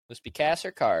Must be cash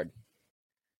or card.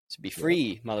 To be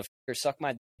free, motherfucker. Suck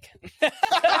my dick.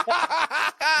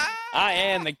 I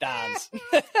am McDonald's.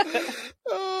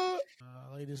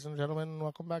 Ladies and gentlemen,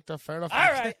 welcome back to Fair Enough. All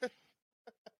right.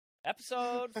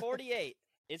 Episode 48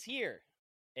 is here.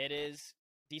 It is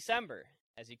December.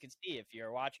 As you can see, if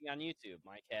you're watching on YouTube,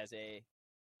 Mike has a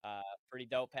pretty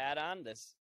dope hat on.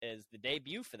 This is the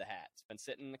debut for the hat. It's been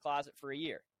sitting in the closet for a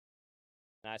year.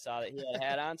 And I saw that he had a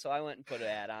hat on, so I went and put a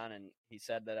hat on, and he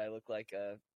said that I look like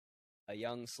a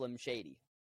young Slim Shady,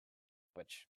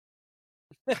 which...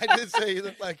 I did say you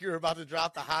looked like you were about to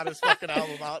drop the hottest fucking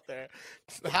album out there.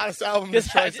 It's the hottest album I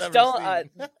just ever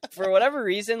don't, seen. for whatever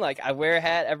reason, like, I wear a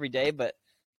hat every day, but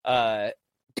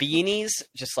beanies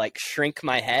just, like, shrink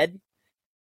my head,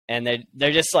 and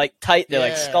they're just, like, tight. They're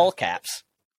like skull caps.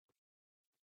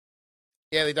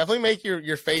 Yeah, they definitely make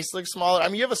your face look smaller. I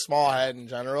mean, you have a small head in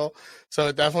general, so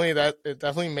it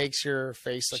definitely makes your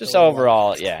face look Just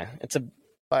overall, yeah. It's a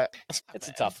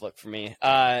tough look for me.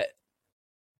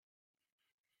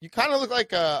 You kind of look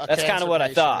like a That's kind of what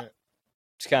I thought.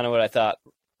 It's kind of what I thought.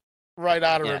 Right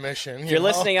out of remission. If you're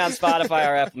listening on Spotify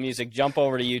or Apple Music, jump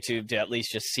over to YouTube to at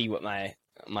least just see what my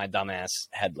dumbass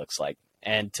head looks like,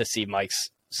 and to see Mike's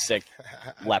sick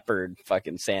leopard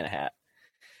fucking Santa hat.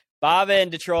 Bob in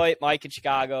Detroit, Mike in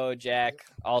Chicago, Jack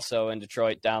also in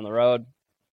Detroit down the road.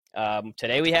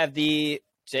 Today we have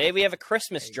a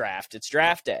Christmas draft. It's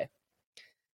draft day.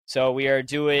 So we are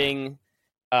doing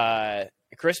a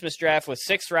Christmas draft with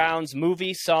 6 rounds: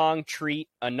 movie, song, treat,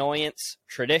 annoyance,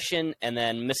 tradition, and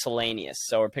then miscellaneous.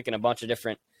 So we're picking a bunch of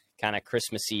different kind of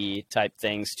Christmassy type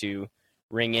things to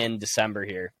ring in December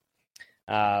here.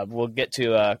 We'll get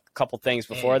to a couple things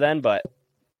before then, but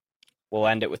we'll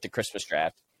end it with the Christmas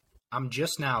draft. I'm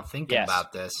just now thinking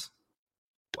about this.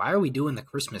 Why are we doing the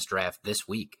Christmas draft this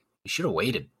week? We should have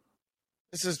waited.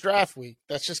 This is draft week.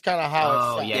 That's just kind of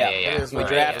how it's. Yeah. We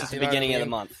draft at the beginning of the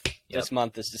month. Yep. This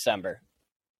month is December.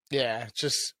 Yeah, it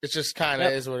just kind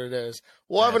of is what it is.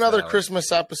 We'll have another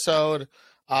Christmas episode,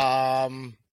 but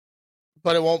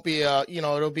it won't be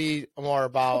it'll be more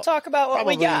about. We'll talk about what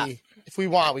we got. If we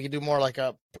want, we can do more like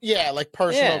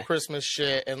personal Christmas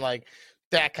shit and like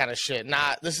that kind of shit.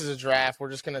 This is a draft.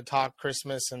 We're just gonna talk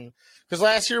Christmas, and because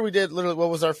last year we did literally what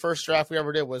was our first draft we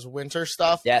ever did was winter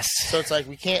stuff. Yes. So it's like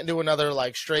we can't do another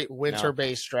like straight winter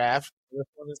based draft. This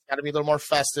one has got to be a little more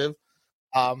festive.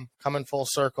 Coming full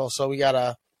circle, so we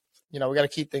gotta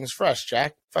keep things fresh.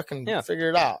 Jack, fucking figure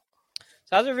it out.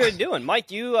 So how's everybody doing?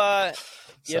 Mike, you had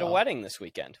a wedding this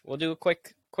weekend. We'll do a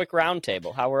quick round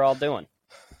table. How we're all doing?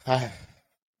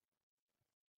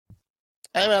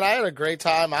 Hey man, I had a great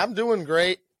time. I'm doing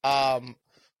great.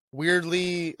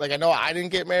 Weirdly, like I know I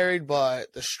didn't get married,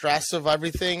 but the stress of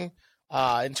everything,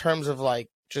 in terms of like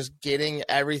just getting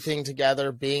everything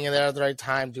together, being there at the right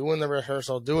time, doing the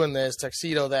rehearsal, doing this,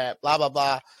 tuxedo, that, blah, blah,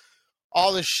 blah,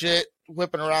 all this shit,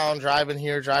 whipping around, driving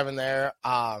here, driving there.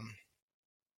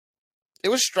 It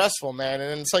was stressful, man.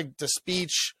 And it's like the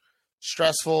speech,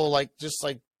 stressful, like just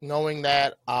like knowing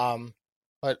that.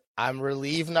 But I'm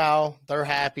relieved now. They're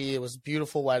happy. It was a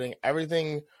beautiful wedding.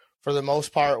 Everything for the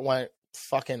most part went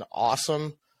fucking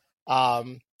awesome.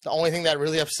 The only thing that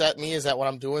really upset me is that when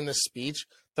I'm doing this speech,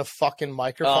 the fucking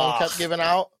microphone kept giving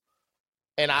out,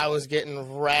 and I was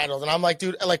getting rattled. And I'm like,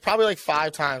 dude, like probably like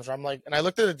 5 times. Where I'm like, and I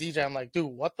looked at the DJ. I'm like, dude,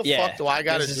 what the fuck do I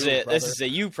got to do? This is a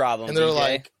you problem. And they're DJ.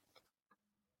 like,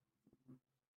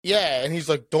 yeah. And he's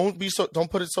like, don't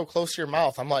put it so close to your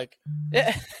mouth. I'm like,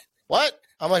 what?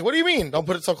 I'm like, what do you mean? Don't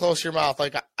put it so close to your mouth.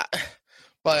 Like,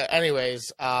 but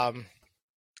anyways,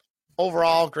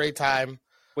 overall, great time.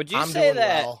 Would you say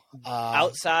that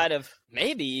outside of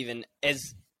maybe even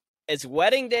is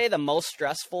wedding day the most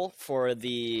stressful for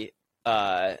the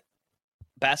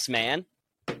best man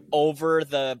over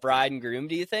the bride and groom,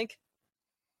 do you think?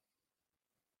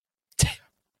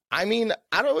 I mean,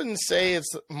 I wouldn't say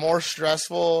it's more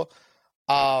stressful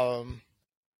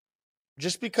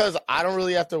just because I don't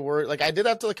really have to worry. Like, I did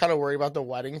have to kind of worry about the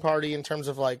wedding party in terms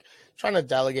of, like, trying to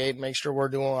delegate, make sure we're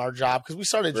doing our job because we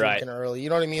started drinking early. You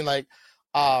know what I mean? Like,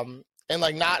 and,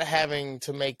 like, not having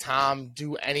to make Tom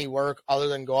do any work other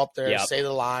than go up there, say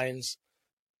the lines,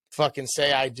 fucking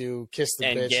say I do, kiss the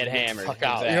and bitch, get and hammered. the fuck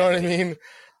out. You know what I mean?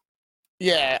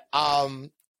 Yeah.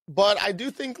 But I do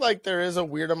think, like, there is a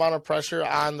weird amount of pressure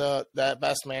on that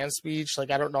best man speech. Like,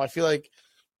 I don't know. I feel like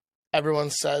everyone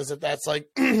says that that's, like,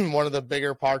 one of the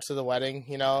bigger parts of the wedding,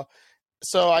 you know?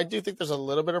 So I do think there's a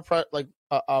little bit of,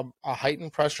 a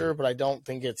heightened pressure, but I don't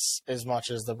think it's as much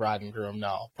as the bride and groom,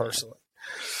 no, personally.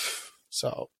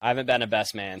 So I haven't been a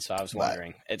best man, so I was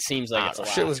wondering. It seems like it's a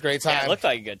lot. Shit was a great time. Yeah, it looked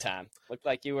like a good time. Looked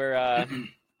like you were.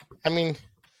 I mean,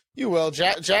 You will.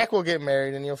 Jack will get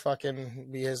married, and you'll fucking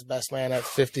be his best man at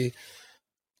 50.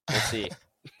 We'll see.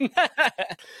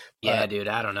 Yeah, dude,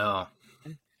 I don't know.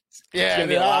 Yeah, There's going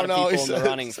to be a lot of people He's in the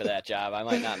running for that job. I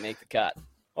might not make the cut.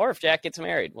 Or if Jack gets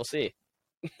married, we'll see.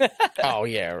 Oh,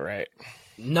 yeah, right.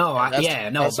 No,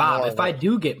 that's Bob, more if I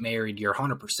do get married, you're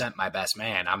 100% my best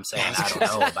man. I'm saying I don't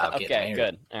know about getting Okay, married.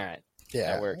 good. All right.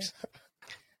 Yeah. That works.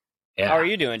 Yeah. How are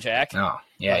you doing, Jack? Oh,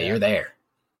 yeah, you're there.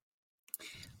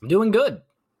 I'm doing good.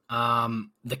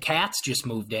 The cats just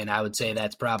moved in. I would say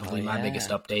that's probably my biggest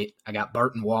update. I got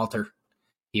Bart and Walter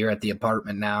here at the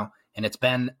apartment now, and it's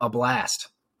been a blast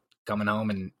coming home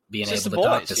and being able to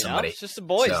talk to somebody. It's just the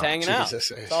boys hanging out.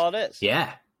 That's all it is.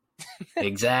 Yeah,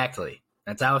 exactly.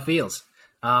 That's how it feels.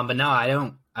 But no, I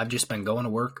don't. I've just been going to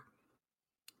work,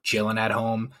 chilling at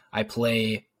home. I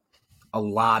play a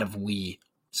lot of Wii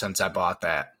since I bought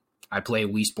that. I play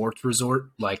Wii Sports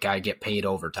Resort like I get paid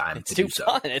overtime It's to too do so.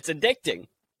 fun. It's addicting.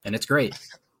 And it's great.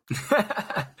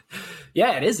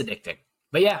 Yeah, it is addicting.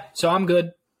 But yeah, so I'm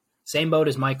good. Same boat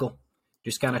as Michael.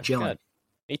 Just kind of chilling. Good.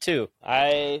 Me too.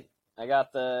 I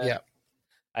got the. Yeah.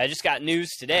 I just got news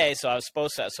today, so I was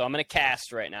supposed to. So I'm in a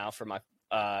cast right now for my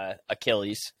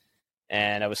Achilles,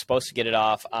 and I was supposed to get it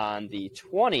off on the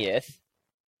 20th,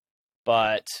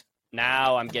 but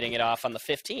now I'm getting it off on the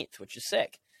 15th, which is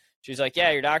sick. She's like, "Yeah,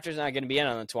 your doctor's not going to be in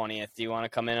on the 20th. Do you want to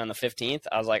come in on the 15th?"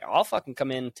 I was like, "I'll fucking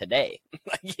come in today."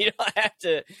 Like, you don't have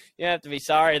to. You don't have to be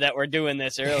sorry that we're doing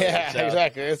this early. Yeah, so.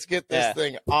 exactly. Let's get this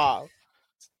thing off.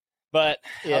 But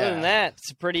Yeah. other than that,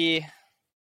 it's a pretty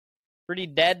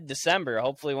dead December.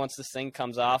 Hopefully, once this thing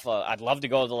comes off, I'd love to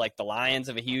go to like the Lions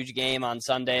of a huge game on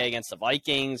Sunday against the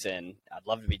Vikings, and I'd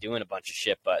love to be doing a bunch of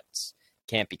shit, but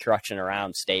can't be crutching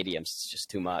around stadiums. It's just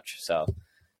too much. So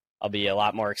I'll be a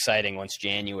lot more exciting once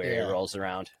January rolls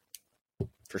around,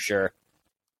 for sure.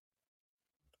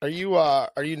 Are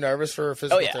you nervous for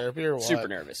physical therapy or what? Super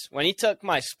nervous. When he took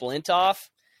my splint off,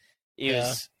 he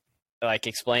was like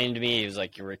explaining to me, he was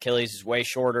like, "Your Achilles is way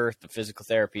shorter. The physical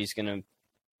therapy is gonna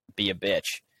be a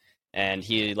bitch." And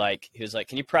he was like,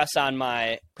 "Can you press on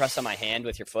my hand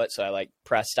with your foot?" So I like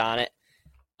pressed on it,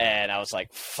 and I was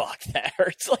like, "Fuck, that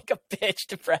hurts like a bitch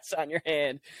to press on your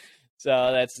hand."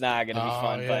 So that's not gonna be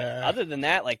fun. Yeah. But other than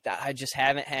that, like that, I just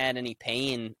haven't had any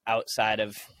pain outside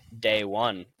of day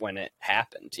one when it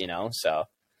happened, you know? So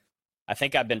I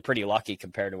think I've been pretty lucky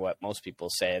compared to what most people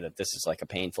say, that this is like a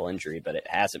painful injury, but it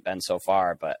hasn't been so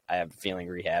far. But I have a feeling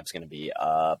rehab's going to be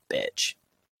a bitch.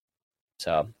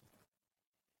 So,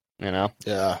 you know?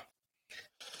 Yeah.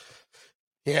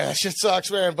 Yeah, shit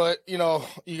sucks, man. But, you know,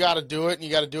 you got to do it, and you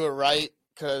got to do it right,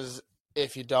 because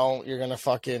if you don't, you're going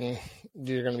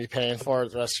to be paying for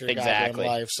it the rest of your goddamn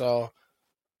life. So,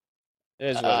 it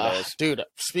is what it is. Dude,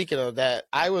 speaking of that,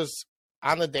 I was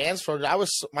on the dance floor.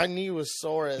 My knee was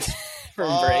sore as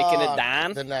from breaking it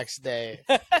down the next day.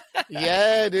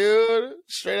 Yeah, dude,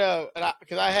 straight up.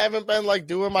 Because I haven't been like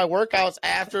doing my workouts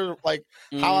after like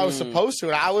how I was supposed to,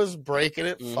 and I was breaking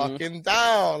it fucking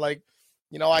down. Like,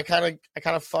 you know, I kind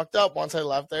of fucked up once I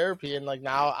left therapy, and like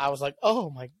now I was like, oh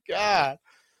my god,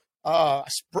 I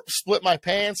split my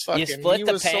pants. Fucking you split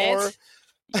the pants.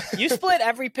 You split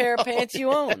every pair of pants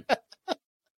you own.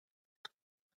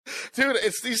 Dude,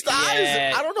 it's these thighs.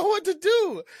 Yeah. I don't know what to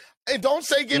do. And don't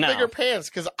say get bigger pants,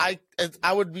 because I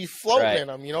would be floating in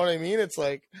them. You know what I mean? It's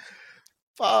like,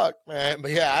 fuck, man.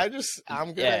 But yeah,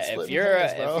 I'm good at splitting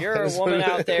pants, bro. If you're a woman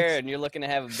out there and you're looking to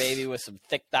have a baby with some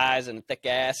thick thighs and a thick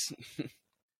ass,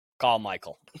 call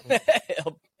Michael.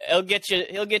 He'll get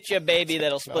you a baby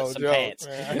that'll split some joke, pants.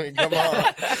 Man. I mean, come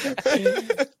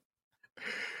on.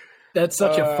 That's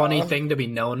such a funny thing to be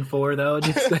known for, though.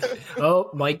 Just,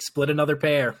 Mike split another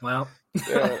pair. Well,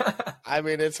 I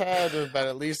mean, it's had to have been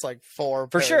at least like 4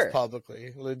 for pairs sure,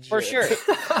 publicly, legit. For sure.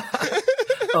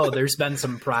 There's been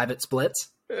some private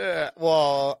splits. Yeah,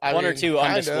 well, one or two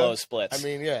undisclosed splits. I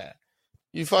mean, yeah,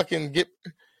 you fucking get.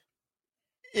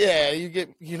 Yeah, you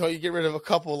get rid of a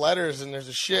couple letters, and there's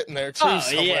a shit in there too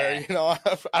somewhere. Yeah. You know,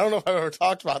 I don't know if I've ever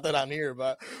talked about that on here,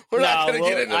 but we're not going to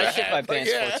get into that. I shit my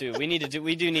pants for too.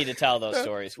 We do need to tell those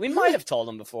stories. We might have told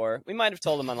them before. We might have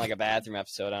told them on like a bathroom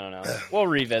episode. I don't know. We'll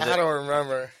revisit. I don't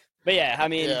remember. But yeah, I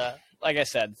mean, like I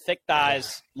said, thick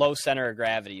thighs, low center of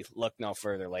gravity. Look no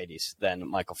further, ladies, than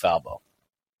Michael Falbo.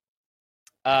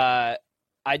 I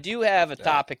do have a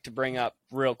topic to bring up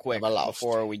real quick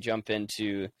before we jump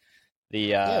into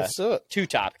the 2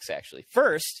 topics, actually.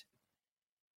 First,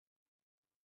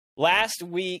 last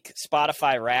week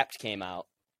Spotify Wrapped came out.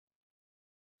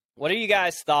 What are you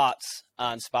guys' thoughts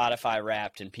on Spotify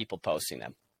Wrapped and people posting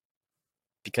them?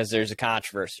 Because there's a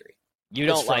controversy. You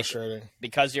don't like it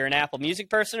because you're an Apple Music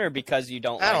person, or because you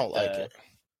don't? I don't like it.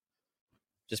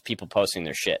 Just people posting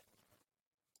their shit.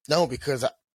 No, because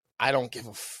I don't give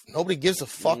nobody gives a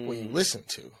fuck what you listen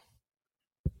to.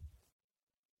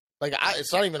 Like,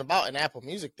 it's not even about an Apple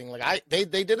Music thing. Like, they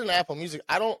did an Apple Music.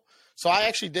 So I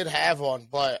actually did have one,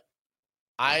 but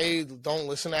I don't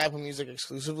listen to Apple Music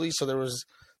exclusively. So there was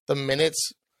the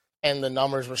minutes and the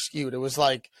numbers were skewed. It was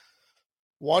like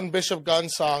one Bishop Gunn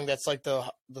song that's like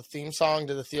the theme song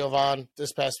to the Theo Von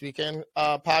This Past Weekend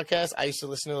podcast. I used to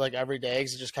listen to like every day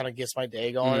because it just kind of gets my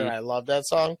day going, and I love that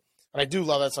song. And I do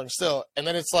love that song still. And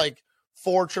then it's like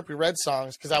 4 Trippie Redd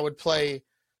songs because I would play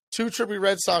 2 Trippie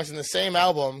Redd songs in the same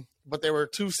album, but they were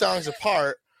 2 songs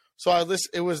apart. So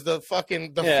it was the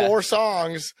 4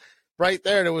 songs right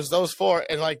there, and it was those 4,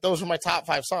 and like those were my top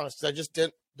 5 songs because I just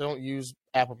don't use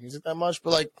Apple Music that much.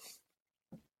 But like,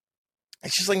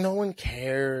 it's just like no one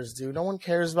cares, dude. No one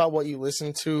cares about what you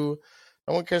listen to.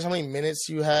 No one cares how many minutes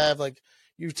you have. Like,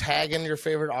 you tag in your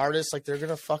favorite artist, like they're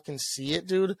gonna fucking see it,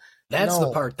 dude. That's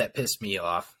the part that pissed me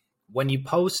off. When you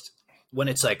post, when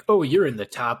it's like, oh, you're in the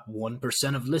top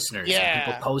 1% of listeners. Yeah. And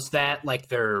people post that like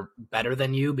they're better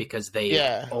than you because they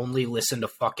only listen to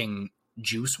fucking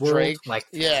Juice WRLD. Drake. Like,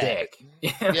 Yeah. sick.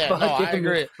 Yeah, no, I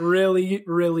agree. Really,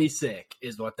 really sick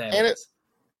is what that is.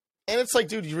 And it's like,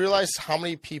 dude, you realize how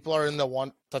many people are in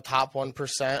the top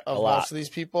 1% of most of these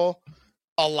people?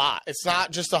 A lot. It's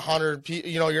not just 100 people.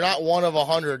 You know, you're not one of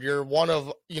 100. You're one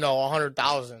of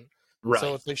 100,000. Right.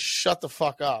 So it's like, shut the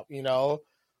fuck up. You know,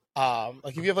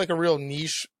 like if you have like a real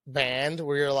niche band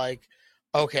where you're like,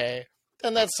 okay,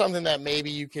 then that's something that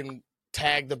maybe you can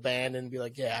tag the band and be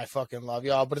like, yeah, I fucking love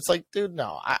y'all. But it's like, dude,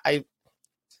 no, I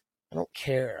don't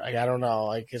care. Like, I don't know.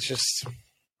 Like, it's just,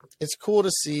 it's cool to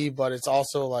see, but it's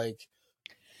also like,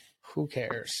 who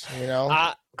cares? You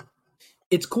know.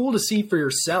 It's cool to see for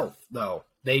yourself, though.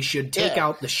 They should take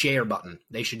out the share button.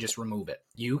 They should just remove it.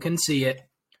 You can see it.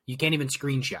 You can't even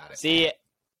screenshot it. See,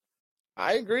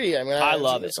 I agree. I mean, I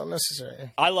love it. It's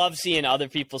unnecessary. I love seeing other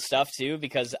people's stuff too,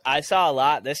 because I saw a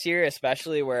lot this year,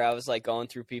 especially where I was like going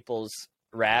through people's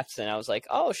raps and I was like,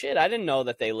 oh shit, I didn't know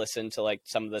that they listened to like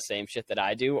some of the same shit that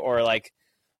I do. Or like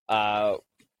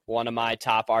one of my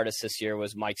top artists this year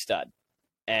was Mike Stud.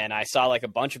 And I saw like a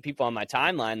bunch of people on my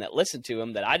timeline that listened to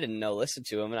him that I didn't know listened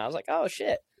to him. And I was like, oh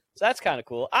shit. So that's kind of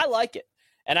cool. I like it.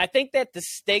 And I think that the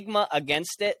stigma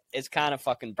against it is kind of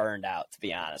fucking burned out, to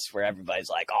be honest, where everybody's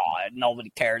like, oh, nobody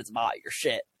cares about your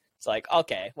shit. It's like,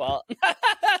 okay, well.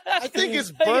 I think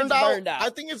it's burned out. I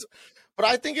think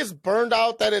it's burned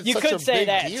out that it's such a big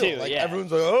deal. Too, like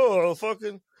everyone's like, oh,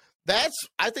 fucking.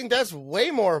 I think that's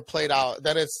way more played out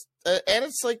than it's, and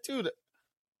it's like, dude.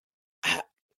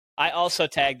 I also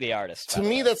tag the artist. To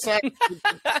me, that's not.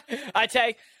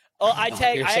 I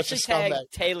actually tagged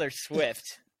Taylor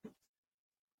Swift.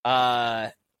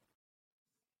 I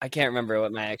can't remember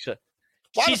what my actual.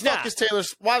 Why the fuck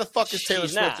is Taylor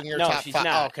Swift in your top she's 5?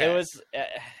 Not. Oh, okay. It was.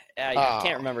 I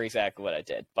can't remember exactly what I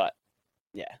did, but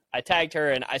yeah, I tagged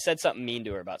her and I said something mean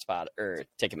to her about Spot or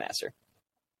Ticketmaster,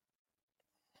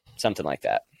 something like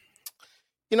that.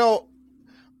 You know,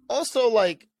 also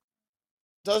like,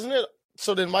 doesn't it?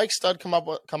 So did Mike Stud come out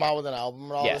with an album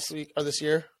this week or this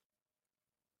year?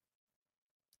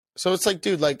 So it's like,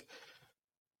 dude, like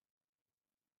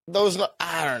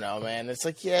I don't know, man. It's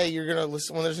like, yeah, you're gonna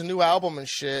listen when there's a new album and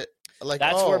shit. Like,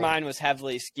 that's where mine was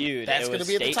heavily skewed. That's gonna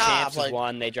be at the top. Champs was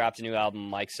 1. They dropped a new album.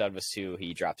 Mike Stud was 2.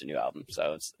 He dropped a new album.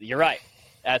 So you're right.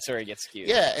 That's where it gets skewed.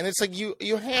 Yeah, and it's like you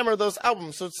hammer those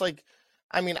albums. So it's like,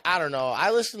 I mean, I don't know.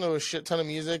 I listen to a shit ton of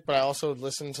music, but I also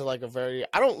listen to like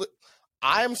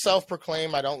I am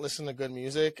self-proclaimed. I don't listen to good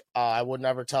music. I would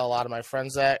never tell a lot of my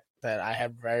friends that I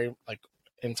have very like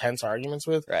intense arguments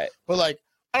with. Right. But like,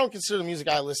 I don't consider the music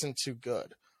I listen to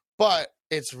good, but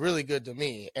it's really good to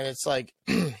me. And it's like,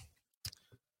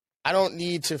 I don't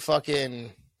need to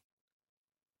fucking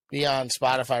be on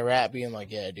Spotify Rap being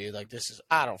like, yeah, dude, like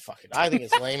I think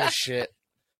it's lame as shit.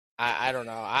 I don't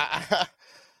know.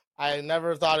 I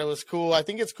never thought it was cool. I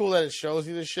think it's cool that it shows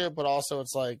you the shit, but also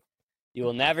it's like, you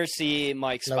will never see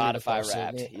Mike Spotify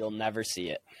Wrapped. You'll never see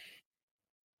it.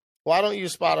 Well, I don't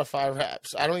use Spotify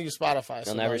Wraps. I don't use Spotify.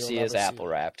 You'll never see his Apple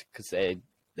Wrapped because they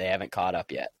haven't caught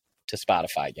up yet to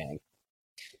Spotify, gang.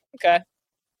 Okay.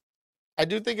 I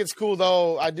do think it's cool,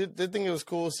 though. I did think it was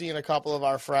cool seeing a couple of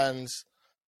our friends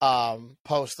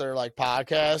post their like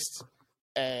podcasts.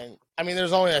 And I mean,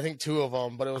 there's only, I think, 2 of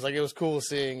them, but it was cool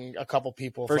seeing a couple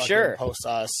people for sure post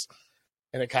us.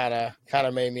 And it kind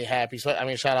of made me happy. So I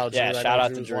mean, shout out Drew. Yeah, shout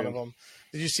out to Drew. One of them.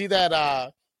 Did you see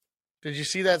that? Did you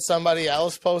see that somebody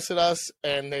else posted us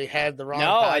and they had the wrong? No,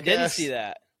 podcast? I didn't see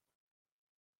that.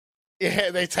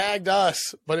 Yeah, they tagged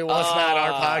us, but it was not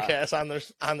our podcast on their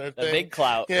thing. The big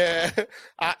clout. Yeah,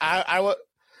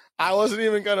 I wasn't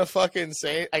even gonna fucking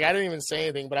say like I didn't even say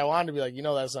anything, but I wanted to be like,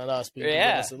 that's not us. People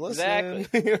Yeah, said, listen,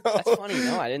 exactly. That's funny.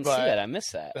 No, I didn't see But, that. I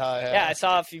missed that. yeah. Yeah, I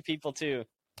saw a few people too.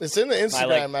 It's in the Instagram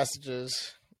like,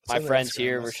 messages. My friends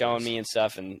here were showing me and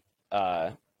stuff, and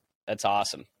that's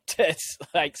awesome. It's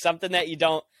like something that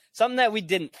we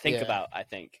didn't think about. I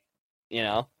think,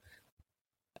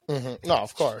 Mm-hmm. No,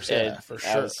 of course, for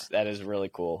sure. That is really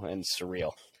cool and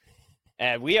surreal.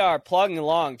 And we are plugging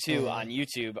along too on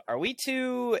YouTube. Are we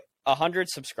to 100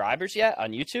 subscribers yet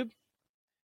on YouTube?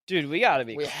 Dude, we got to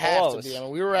be close. Have to be. I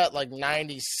mean, we were at like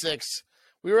 96.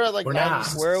 We were at like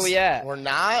 96. Where are we at? We're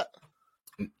not.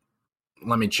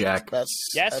 Let me check.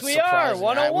 That's we are.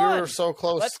 101. We were so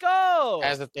close. Let's go.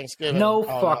 As of Thanksgiving. No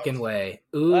fucking way.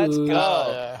 Ooh. Let's go.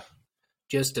 Yeah.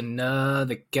 Just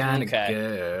another kind of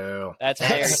girl. That's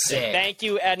very sick. Thank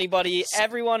you,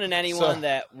 everyone and anyone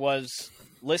that was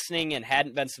listening and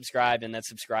hadn't been subscribed and that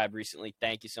subscribed recently.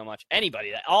 Thank you so much.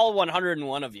 Anybody, all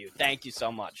 101 of you, thank you so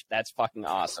much. That's fucking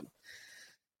awesome.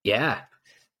 Yeah.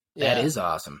 That is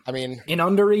awesome. I mean, in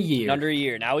under a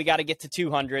year. Now we got to get to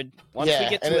 200. Once we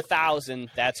get to 1,000,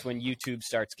 that's when YouTube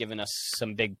starts giving us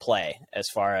some big play as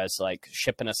far as like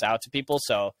shipping us out to people.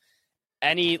 So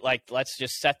let's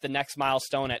just set the next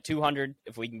milestone at 200.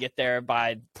 If we can get there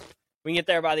by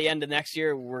the end of next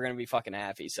year, we're going to be fucking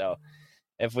happy. So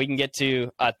if we can get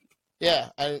to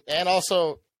and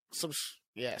also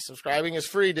subscribing is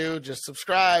free, dude. Just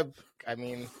subscribe. I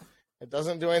mean, it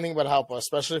doesn't do anything but help us,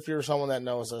 especially if you're someone that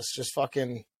knows us. Just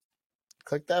fucking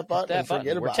click that button and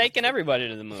forget about it. We're taking everybody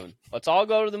to the moon. Let's all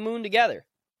go to the moon together.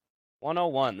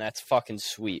 101. That's fucking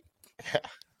sweet.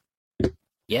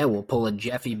 Yeah, we'll pull a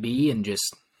Jeffy B and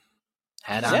just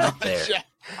head on up there.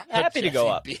 I'm happy to go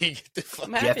up.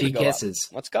 Jeffy kisses.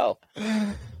 Let's go.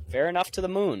 Fair enough to the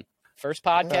moon. First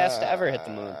podcast to ever hit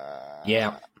the moon.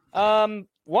 Yeah.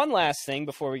 One last thing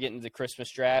before we get into the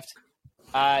Christmas draft.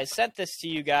 I sent this to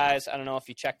you guys. I don't know if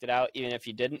you checked it out. Even if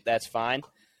you didn't, that's fine.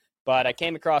 But I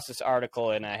came across this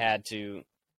article and I had to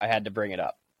bring it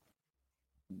up.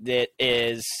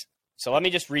 So let me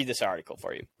just read this article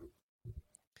for you.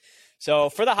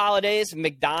 So for the holidays,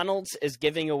 McDonald's is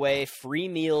giving away free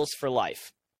meals for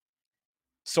life.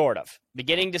 Sort of.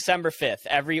 Beginning December 5th,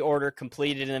 every order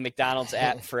completed in the McDonald's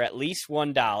app for at least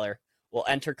 $1 will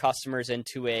enter customers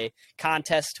into a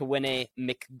contest to win a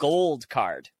McGold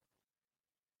card.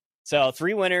 So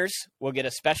 3 winners will get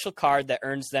a special card that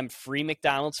earns them free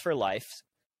McDonald's for life.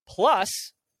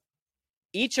 Plus,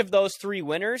 each of those 3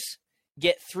 winners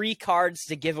get 3 cards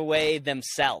to give away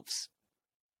themselves.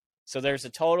 So there's a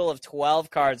total of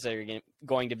 12 cards that are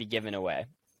going to be given away.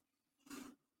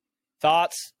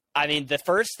 Thoughts? I mean, the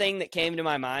first thing that came to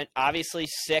my mind, obviously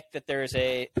sick that there's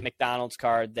a McDonald's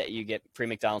card that you get free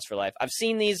McDonald's for life. I've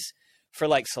seen these for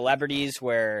like celebrities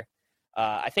where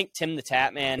I think Tim the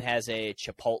Tatman has a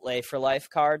Chipotle for life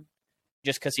card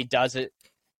just because he does it.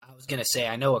 I was going to say,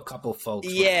 I know a couple folks.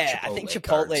 Yeah, I think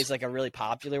Chipotle is like a really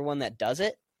popular one that does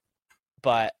it.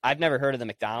 But I've never heard of the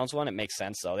McDonald's one. It makes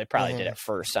sense, though. They probably did it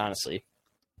first, honestly.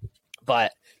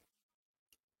 But,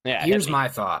 yeah. Here's my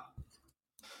thought.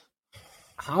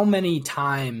 How many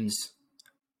times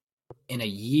in a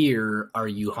year are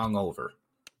you hungover?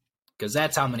 Because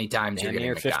that's how many times you're getting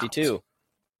McDonald's. 52.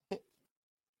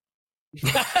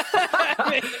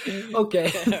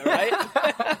 Okay.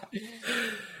 Right?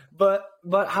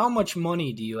 But how much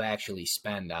money do you actually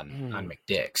spend on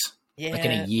McDicks? Yeah. Like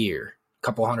in a year?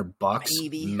 Couple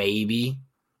 $100, maybe.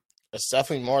 It's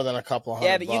definitely more than a couple $100.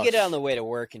 Yeah, but you get it on the way to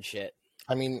work and shit.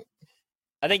 I mean,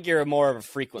 I think you're more of a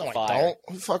frequent flyer.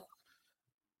 Don't fuck.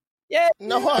 Yeah,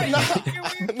 no, I'm not.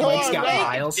 No, Blake's got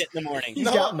miles in the morning. He's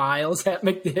got miles at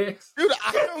McDick's. Dude,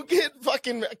 I don't get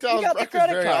fucking McDonald's breakfast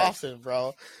very often,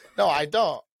 bro. No, I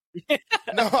don't.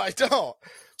 No, I don't.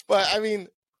 But I mean,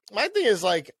 my thing is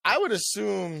like, I would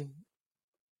assume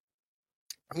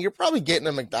you're probably getting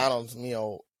a McDonald's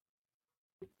meal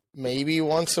maybe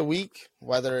once a week,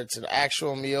 whether it's an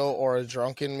actual meal or a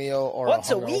drunken meal or a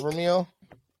hungover meal.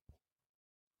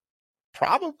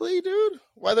 Probably, dude.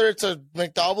 Whether it's a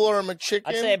McDouble or a McChicken.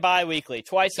 I'd say bi-weekly,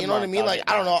 twice a month. You know what I mean? Like,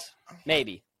 I don't know.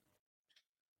 Maybe.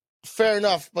 Fair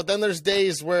enough. But then there's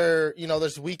days where,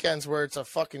 there's weekends where it's a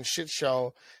fucking shit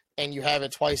show and you have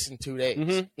it twice in 2 days.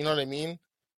 Mm-hmm. You know what I mean?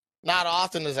 Not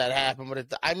often does that happen,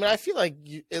 but I feel like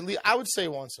at least I would say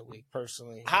once a week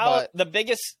personally. It's probably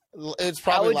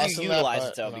how would less you than utilize that,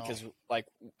 it though? Because like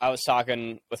I was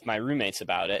talking with my roommates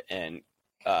about it, and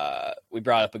we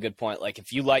brought up a good point. Like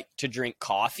if you like to drink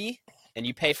coffee and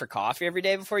you pay for coffee every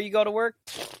day before you go to work,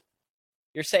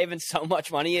 you're saving so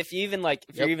much money. If you're even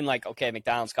like, okay,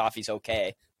 McDonald's coffee's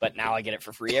okay, but now I get it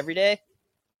for free every day.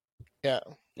 Yeah.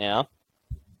 Yeah.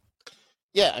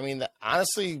 Yeah, I mean,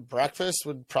 honestly, breakfast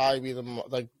would probably be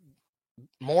like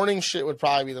morning shit would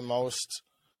probably be the most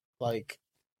like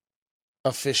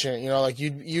efficient. You know, like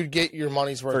you'd get your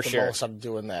money's worth For the sure. most out of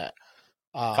doing that.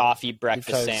 Coffee, breakfast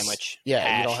because, sandwich.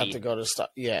 Yeah, you don't have hashy. to go to stuff.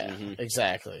 Yeah, Mhm.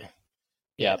 exactly.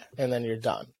 Yep. And then you're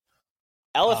done.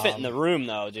 Elephant in the room,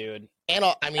 though, dude. And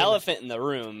I mean, Elephant in the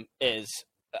room is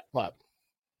what?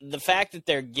 the fact that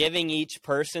they're giving each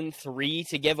person 3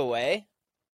 to give away.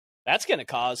 That's going to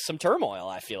cause some turmoil,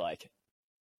 I feel like.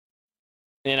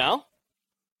 You know?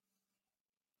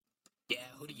 Yeah,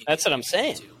 who do you That's give what I'm that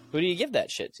saying. to? Who do you give that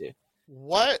shit to?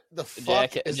 What the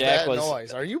fuck is Jack that was-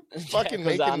 noise? Are you Jack fucking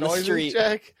was on making the noises, street.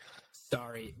 Jack?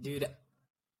 Sorry, dude.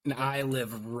 I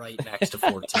live right next to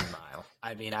 14 Mile.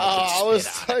 I mean, I I could was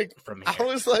spit on like- it from I here.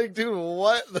 was like, dude,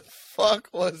 what the fuck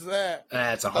was that?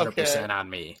 That's 100% on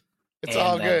me. It's and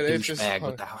all that good. It's just douchebag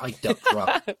with the hiked up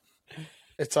truck.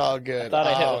 it's all I good. thought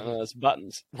I hit one of those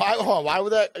buttons. Why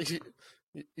would that?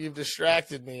 You've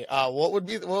distracted me. What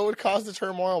would cause the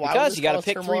turmoil? Why would Because this you got to cause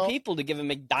pick turmoil? 3 people to give a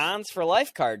McDonald's for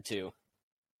life card to.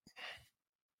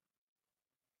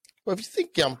 Well, if you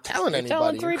think I'm telling You're anybody,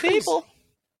 telling you're 3 crazy. people.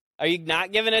 Are you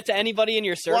not giving it to anybody in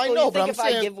your circle? Well, I know, you but think I'm if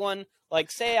I saying- give one,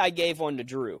 like, say I gave one to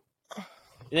Drew, you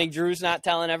think Drew's not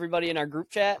telling everybody in our group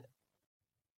chat?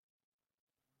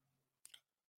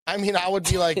 I mean, I would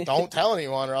be like, don't tell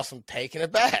anyone, or else I'm taking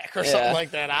it back, or Yeah. something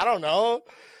like that. I don't know.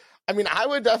 I mean, I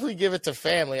would definitely give it to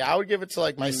family. I would give it to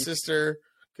like my Mhm. sister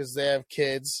because they have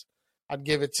kids. I'd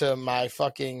give it to my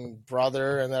fucking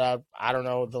brother, and then I don't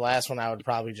know. The last one I would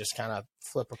probably just kind of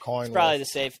flip a coin. It's probably with.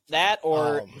 the safe. That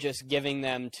or Um, just giving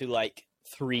them to, like,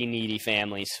 3 needy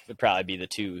families would probably be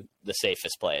the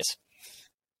safest plays.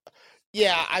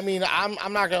 Yeah, I mean, I'm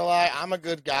not gonna lie. I'm a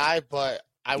good guy, but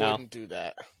I No. wouldn't do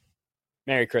that.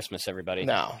 Merry Christmas, everybody.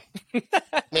 No,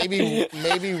 maybe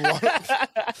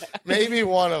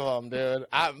one of them, dude.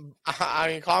 I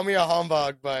mean, call me a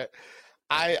humbug, but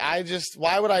I just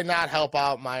why would I not help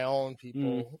out my own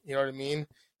people? You know what I mean?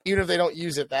 Even if they don't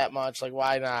use it that much, like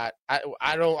why not?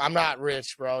 I'm not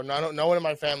rich, bro. No one in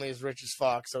my family is rich as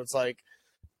fuck, so it's like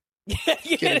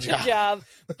You Get a get a job.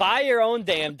 Buy your own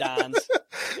damn Dons.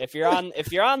 If you're on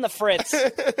the fritz,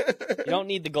 you don't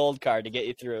need the gold card to get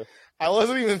you through. I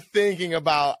wasn't even thinking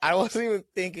about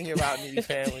needy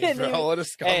families, Didn't bro. even- What a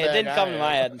scumbag Hey, it didn't come I to am.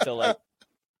 my head until, like,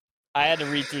 I had to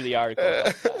read through the article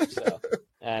a couple times,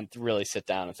 and to really sit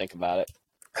down and think about it.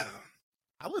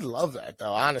 I would love that,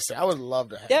 though. Honestly, I would love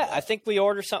to have Yeah, that. I think we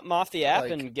order something off the app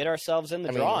Like, and get ourselves in the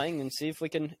I mean- drawing and see if we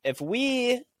can. If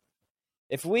we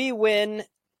win,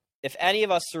 if any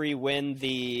of us 3 win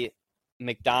the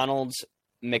McDonald's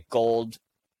McGold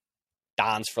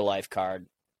Don's for Life card,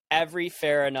 every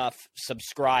Fair Enough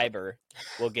subscriber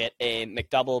will get a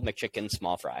McDouble McChicken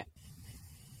small fry. How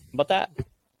about that?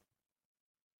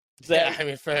 Is that, Yeah, I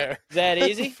mean, fair. is that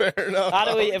easy? Fair enough. How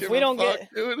do we- I if give we a don't fuck, get-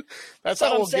 dude, that's That's how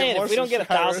what I'm we'll saying. get more If we don't get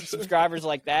 1,000 subscribers. subscribers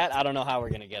like that, I don't know how we're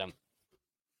gonna get them.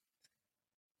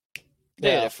 Dude,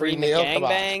 Yeah, a free meal, come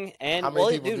on. McGangbang, and How many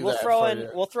well, people dude, do we'll that throw for in you?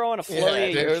 we'll throw in a flurry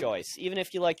of your dude. choice, even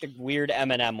if you like the weird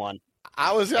M&M one.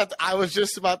 I was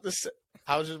just about to say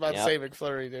Yep. say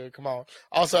McFlurry, dude. Come on. It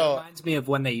Also, reminds me of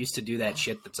when they used to do that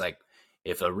shit that's like,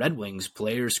 if a Red Wings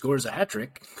player scores a hat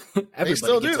trick, everybody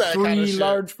still do gets that a free kind of shit.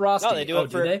 large frosty. No, they do oh,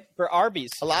 it for they?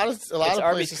 Arby's. a lot of It's places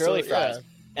Arby's curly still- yeah. fries.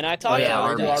 And I talked yeah,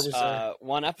 about Arby's. this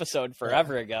one episode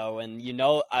forever ago, and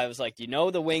I was like,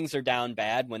 the Wings are down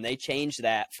bad when they changed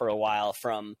that for a while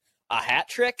from a hat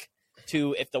trick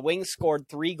to if the Wings scored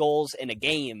 3 goals in a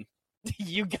game,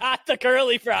 you got the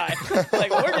curly fry.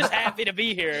 Like, we're just happy to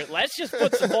be here. Let's just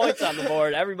put some points on the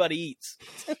board. Everybody eats.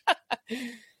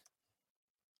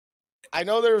 I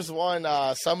know there's one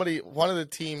one of the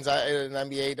teams in the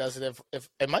NBA does it. If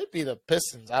it might be the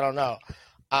Pistons, I don't know.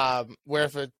 Where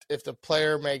if the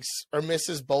player makes or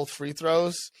misses both free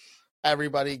throws,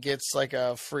 everybody gets like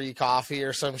a free coffee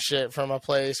or some shit from a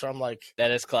place. Where I'm like,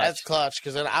 That is clutch. that's clutch,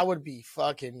 because then I would be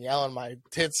fucking yelling my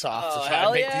tits off Oh, to try hell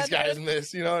to make yeah, these guys dude.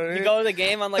 miss. You know what I mean? You go to the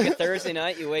game on like a Thursday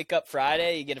night, you wake up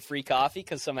Friday, you get a free coffee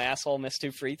because some asshole missed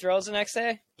 2 free throws the next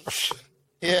day.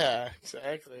 Yeah,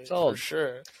 exactly. Sold. For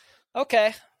sure.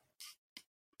 Okay.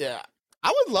 Yeah.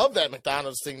 I would love that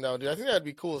McDonald's thing, though, dude. I think that'd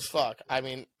be cool as fuck. I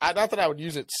mean, not that I would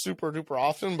use it super duper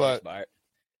often, but Smart.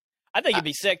 I think it'd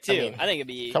be sick too. I, mean, think it'd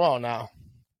be come on now.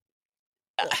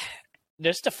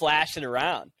 just to flash it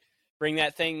around. Bring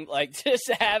that thing like just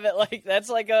have it like it's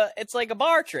like a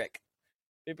bar trick.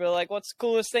 People are like, "What's the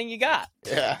coolest thing you got?"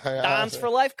 Yeah. Don's for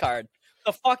Life card.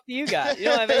 The fuck do you got? You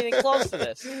don't have anything close to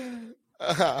this.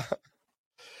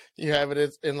 You have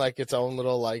it in like its own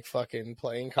little like fucking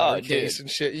playing card dude. case and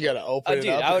shit. You gotta open Oh, it dude,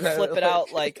 up. I would and flip have it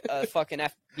out like a fucking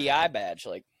FBI badge.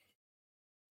 Like,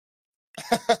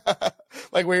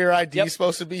 Like where your ID Yep. is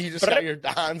supposed to be, you just got your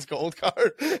Don's gold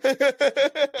card.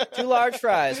 2 large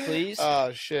fries, please.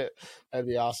 Oh shit, that'd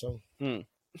be awesome. 2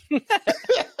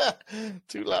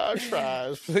 large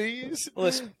fries, please.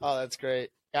 Listen, Oh, that's great.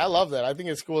 Yeah, I love that. I think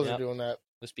it's cool they're Yep. doing that.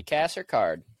 must be cash or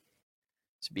card.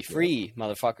 To be free,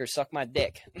 motherfucker. Suck my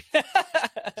dick.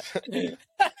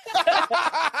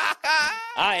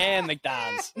 I am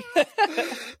McDonald's.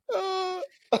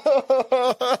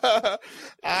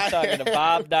 I'm talking to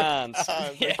Bob Dons.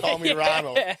 They call me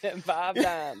Ronald. Bob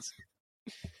Dons.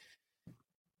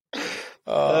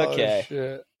 Oh, Okay.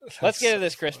 shit. Let's get to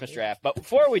this Christmas draft. But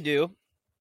before we do,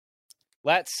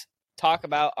 let's talk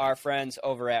about our friends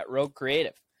over at Rogue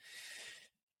Creative.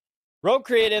 Rogue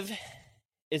Creative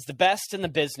is the best in the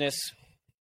business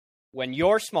when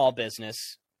your small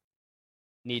business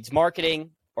needs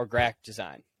marketing or graphic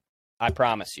design. I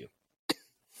promise you.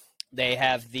 They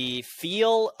have the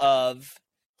feel of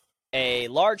a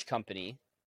large company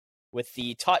with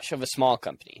the touch of a small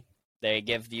company. They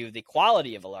give you the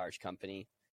quality of a large company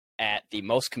at the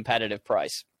most competitive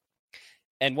price.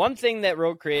 And one thing that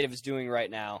Rogue Creative is doing right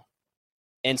now,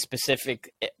 in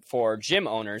specific for gym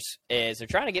owners, is they're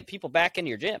trying to get people back into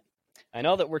your gym. I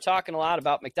know that we're talking a lot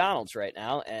about McDonald's right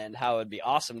now and how it'd be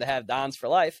awesome to have Don's for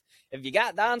life. If you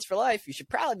got Don's for life, you should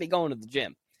probably be going to the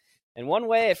gym. And one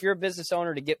way, if you're a business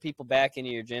owner, to get people back into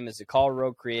your gym is to call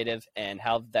Rogue Creative and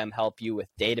have them help you with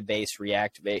database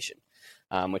reactivation,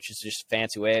 which is just a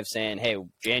fancy way of saying, hey,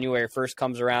 January 1st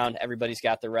comes around, everybody's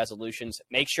got their resolutions.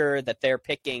 Make sure that they're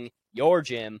picking your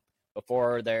gym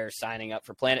before they're signing up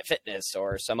for Planet Fitness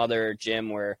or some other gym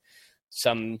where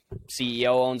some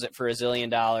CEO owns it for $1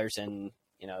 zillion, and,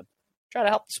 you know, try to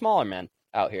help the smaller men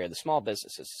out here, the small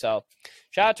businesses. So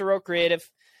shout out to Rogue Creative.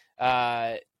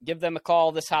 Give them a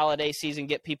call this holiday season.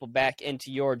 Get people back into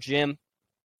your gym.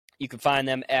 You can find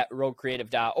them at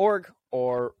roguecreative.org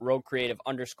or roguecreative_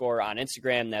 on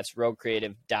Instagram. That's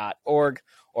roguecreative.org,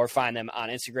 or find them on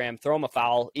Instagram. Throw them a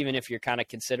follow, even if you're kind of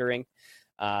considering.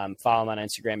 Follow them on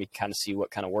Instagram. You can kind of see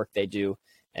what kind of work they do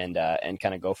and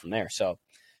kind of go from there. So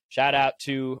shout out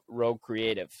to Rogue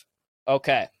Creative.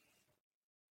 Okay.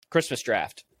 Christmas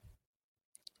draft.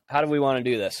 How do we want to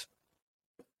do this?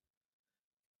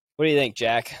 What do you think,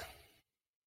 Jack?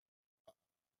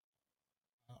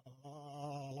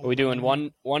 Are we doing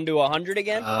one to 100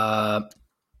 again? Nah,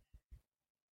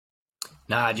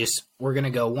 we're gonna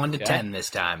go 1 to 10 this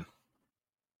time.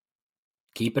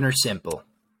 Keeping her simple.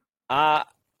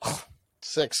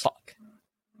 6. Fuck.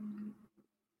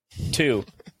 2.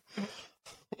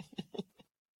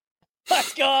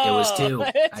 Let's go. It was 2.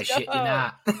 Let's I shit go. you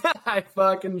not. I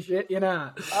fucking shit you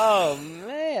not. Oh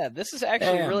man, this is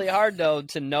actually Damn. really hard though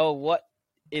to know what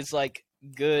is like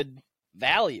good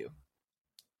value.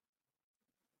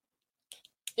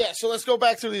 Yeah, so let's go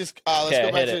back to these. Let's Okay,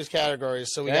 go back hit to it. these categories.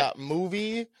 So we Okay. got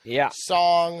movie, Yeah.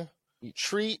 song,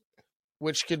 treat,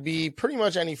 which could be pretty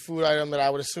much any food item that I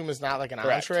would assume is not like an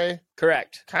Correct. entree,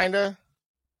 Correct. kind of.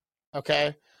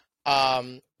 Okay.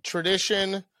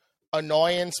 Tradition,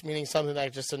 annoyance, meaning something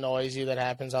that just annoys you that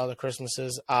happens all the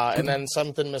Christmases, and then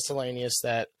something miscellaneous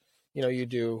that you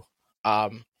do.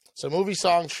 So movie,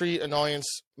 song, treat,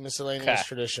 annoyance, miscellaneous, Okay.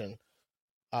 tradition.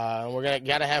 And we're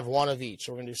gotta have one of each.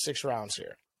 We're gonna do 6 rounds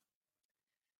here.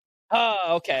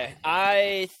 Oh, okay.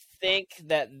 I think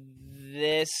that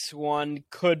this one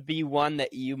could be one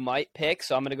that you might pick,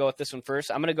 so I'm going to go with this one first.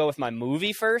 I'm going to go with my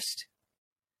movie first,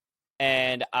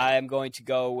 and I'm going to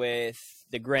go with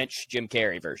the Grinch Jim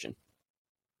Carrey version.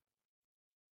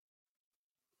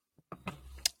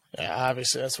 Yeah,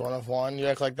 obviously that's one of one. You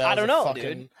act like that. I don't was a know,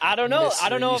 fucking dude. I don't know. I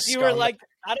don't know if mystery you were scum. like.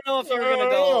 I don't know if you were gonna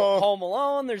go Home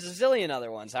Alone. There's a zillion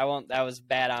other ones. I won't. That was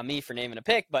bad on me for naming a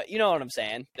pick, but you know what I'm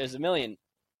saying. There's a million,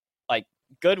 like,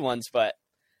 good ones, but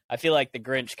I feel like the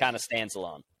Grinch kind of stands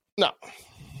alone. No.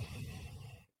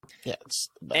 Yeah, it's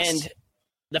the best. And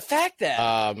the fact that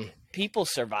um, people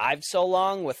survived so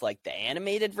long with like the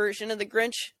animated version of the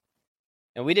Grinch,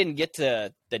 and we didn't get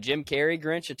to the Jim Carrey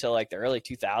Grinch until like the early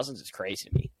 2000s is crazy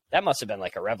to me. That must have been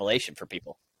like a revelation for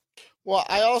people. well,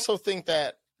 I also think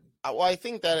that. I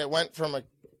think that it went from a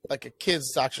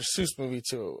kid's Dr. Seuss movie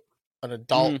to an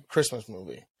adult Christmas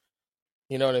movie.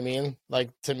 You know what I mean?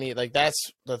 Like, to me, like that's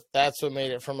what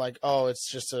made it from like, oh,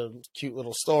 it's just a cute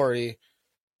little story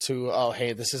to, oh,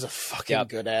 hey, this is a fucking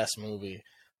good ass movie.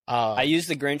 I use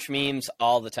the Grinch memes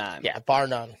all the time. Yeah, bar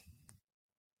none.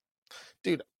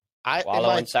 Dude,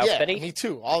 Wallow in self-pity? me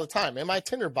too, all the time. In my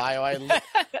Tinder bio,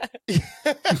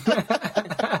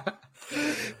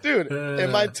 Dude,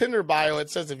 in my Tinder bio, it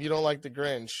says if you don't like the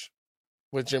Grinch,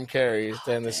 with Jim Carrey,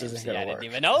 then this isn't See, going I to work.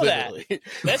 didn't even know that. Literally.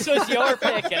 This was your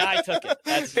pick, and I took it.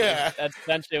 That's Yeah. that's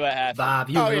essentially what happened. Bob,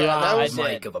 you Oh, yeah, that robbed was-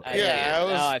 Mike of a I pick. Yeah, did. that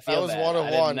was, Now I feel that was bad. one of I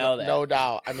didn't one, know that. no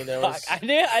doubt. I mean, there was. Fuck, I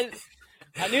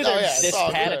knew Oh, yeah, this it's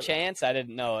all had a good. chance. I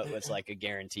didn't know it was like a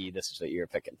guarantee. This is what you were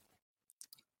picking.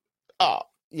 Oh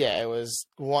yeah, it was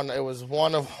one. It was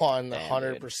one of one, Damn,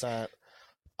 100%.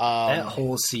 That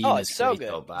whole scene Oh, is it's so great,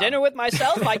 though, good. Bob. Dinner with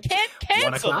myself. I can't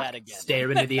 1 cancel o'clock, that again.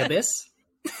 stare into the abyss.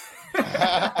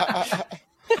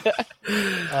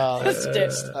 Let's do-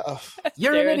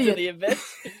 You're Stare an into idiot. the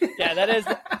abyss. Yeah, that is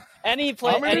I'm an idiot.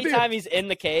 anytime he's in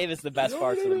the cave is the best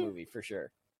parts of the movie for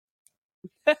sure.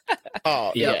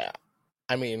 Oh Yep. yeah,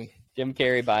 I mean, Jim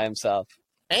Carrey by himself.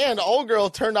 and old girl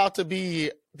turned out to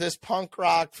be this punk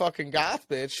rock fucking goth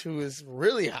bitch who is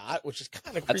really hot, which is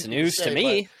kind of That's news to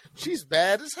me. She's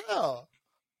bad as hell.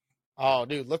 Oh,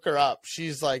 dude, look her up.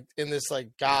 She's like in this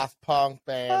like goth punk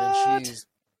band, and What? she's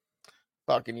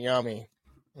fucking yummy.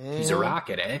 He's a Mhm.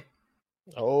 rocket, eh?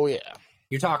 Oh yeah,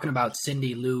 You're talking about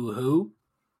Cindy Lou Who?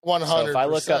 100%. So if I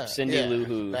look up Cindy Lou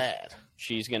Who, bad.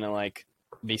 she's gonna like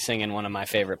be singing one of my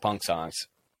favorite punk songs.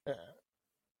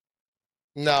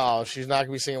 No, she's not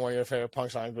gonna be singing one of your favorite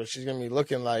punk songs, but she's gonna be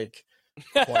looking like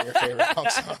one of your favorite punk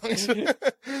songs.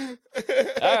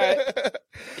 All right.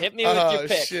 Hit me with your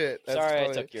pick. Shit, that's Sorry, funny.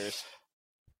 I took yours.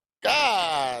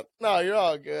 God, no, you're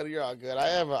all good. You're all good. I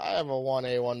have a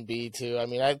 1A, 1B too. I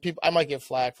mean, I might get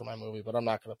flagged for my movie, but I'm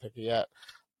not gonna pick it yet.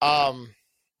 I'm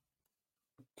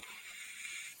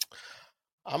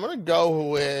gonna go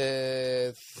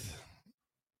with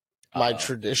my Uh-oh.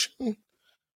 tradition,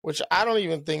 which I don't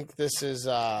even think this is.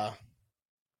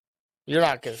 You're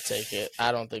not gonna take it.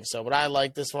 I don't think so. But I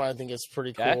like this one. I think it's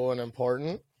pretty Okay. cool and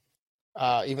important.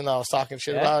 Even though I was talking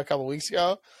shit Okay. about it a couple weeks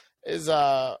ago, is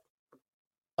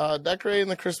decorating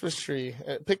the Christmas tree,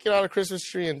 picking out a Christmas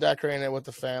tree and decorating it with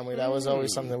the family. That was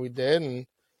always something we did, and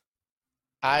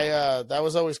that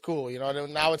was always cool. You know,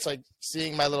 and now it's like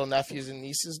seeing my little nephews and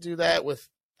nieces do that with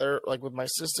their like with my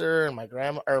sister and my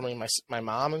grandma, or I mean my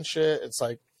mom and shit. It's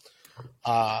like,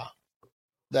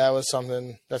 that was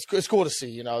something it's cool to see.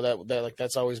 You know that like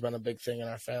that's always been a big thing in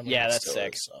our family. Yeah, and that's still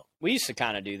sick. is, so. We used to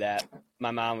kind of do that.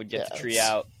 My mom would get Yeah, the tree it's-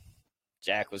 out.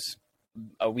 Jack was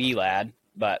a wee lad,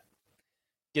 but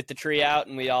get the tree out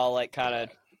and we all like kind of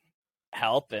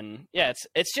help. And yeah,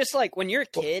 it's just like when you're a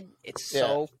kid, it's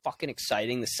so fucking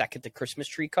exciting. The second the Christmas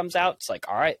tree comes out, it's like,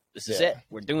 all right, this is Yeah. it.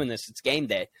 We're doing this. It's game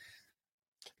day.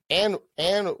 And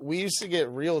we used to get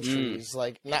real trees.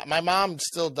 Like not, my mom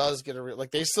still does get a real,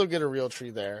 like they still get a real tree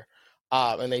there,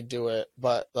 and they do it.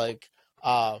 But like,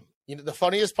 you know, the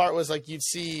funniest part was like you'd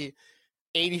see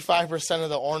 85% of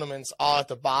the ornaments all at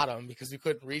the bottom because we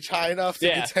couldn't reach high enough to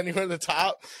get to anywhere to the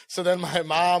top. So then my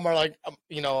mom or like,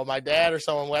 you know, my dad or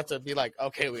someone would have to be like,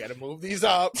 okay, we got to move these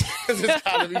up because it's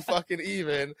got to be fucking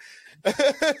even.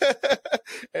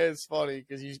 It's funny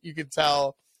because you could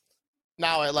tell.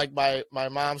 Now at like my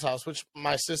mom's house, which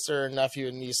my sister and nephew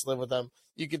and niece live with them,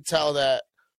 you could tell that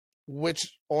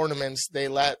which ornaments they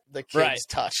let the kids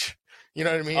touch. You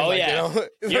know what I mean? Oh, like, yeah.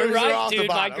 they're You're right, off the dude.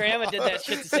 My bottom. grandma did that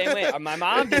shit the same way. My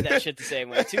mom did that shit the same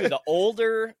way too. The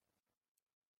older,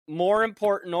 more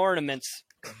important ornaments,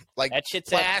 like that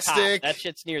shit's at the plastic. top. That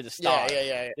shit's near the star.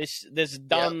 Yeah. This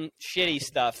dumb shitty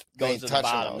stuff They goes ain't to the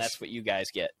touching bottom. those. That's what you guys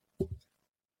get.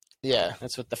 Yeah,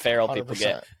 That's what the feral people 100%.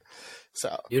 get.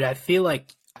 So Dude, I feel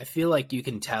like you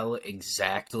can tell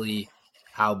exactly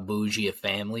how bougie a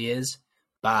family is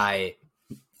by,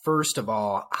 first of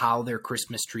all, how their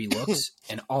Christmas tree looks,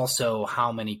 and also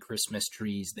how many Christmas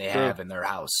trees they have in their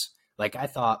house. Like, I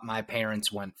thought my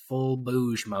parents went full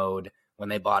bouge mode when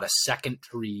they bought a second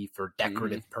tree for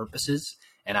decorative purposes,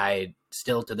 and I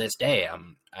still to this day,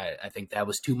 I think that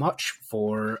was too much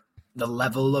for the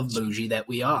level of bougie that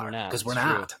we are, We're not. because we're It's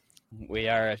not. We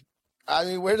are. I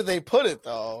mean, where do they put it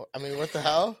though? I mean, what the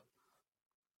hell?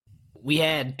 We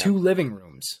had two living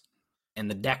rooms, and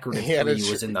the decorative Yeah, tree that's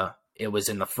was true.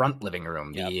 in the front living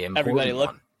room. Yep. The Everybody important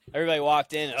looked- one. Everybody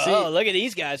walked in. See, Oh, look at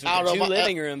these guys with I the don't two know,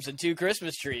 living rooms and two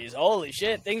Christmas trees. Holy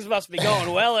shit, things must be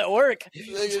going well at work.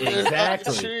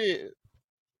 Exactly. Tree.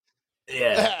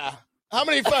 Yeah. How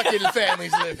many fucking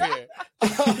families live here?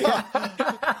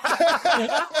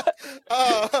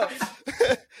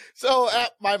 So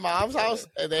at my mom's house,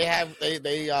 they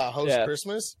host Yeah.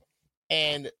 Christmas,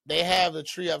 and they have the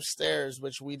tree upstairs,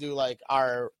 which we do like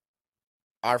our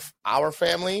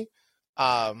family.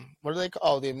 What do they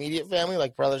call? Oh, the immediate family,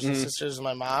 like brothers and sisters and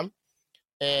my mom,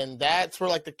 and that's where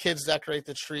like the kids decorate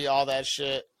the tree, all that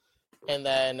shit, and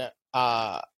then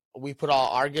we put all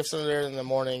our gifts in there in the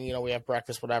morning. You know, we have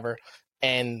breakfast, whatever,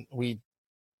 and we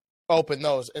open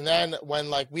those. And then when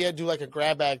like we had to do like a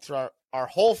grab bag our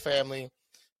whole family,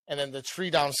 and then the tree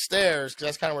downstairs, because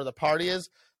that's kind of where the party is.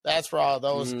 That's where all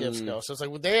those gifts go. So it's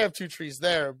like they have 2 trees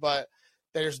there, but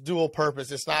there's dual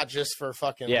purpose. It's not just for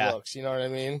fucking looks. You know what I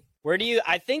mean? Where do you?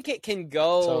 I think it can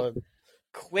go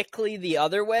quickly the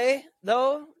other way,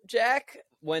 though, Jack.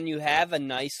 When you have a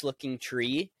nice looking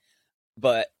tree,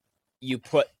 but you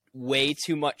put way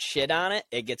too much shit on it,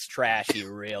 it gets trashy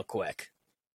real quick.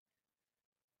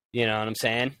 You know what I'm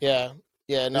saying? Yeah.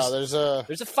 Yeah, no, there's a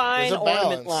fine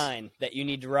ornament line that you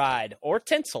need to ride, or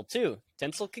tinsel too.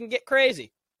 Tinsel can get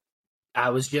crazy.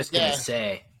 I was just gonna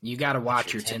say, you got to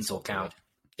watch your tinsel count.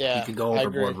 Yeah, you can go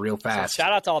overboard real fast. So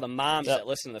shout out to all the moms that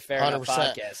listen to the Fair Enough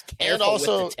podcast. Careful and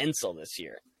also, with the tinsel this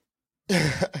year.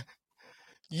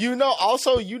 you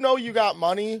got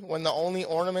money when the only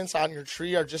ornaments on your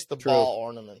tree are just the ball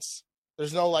ornaments.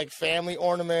 There's no like family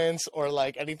ornaments or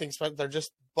like anything special. They're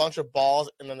just a bunch of balls,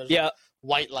 and then there's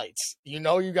white lights. You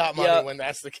got money when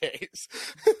that's the case.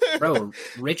 Bro,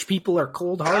 rich people are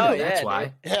cold-hearted. That's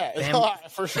why. Yeah,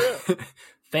 for sure.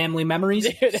 Family memories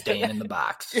staying in the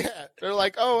box. Yeah, they're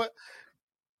like, oh,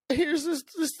 here's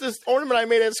this ornament I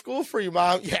made at school for you,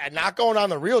 Mom. Yeah, not going on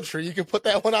the real tree. You can put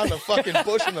that one on the fucking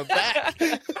bush in the back.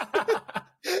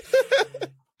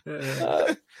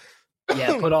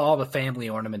 Yeah, put all the family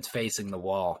ornaments facing the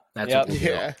wall. That's what we'll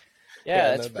do.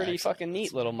 Yeah, that's pretty fucking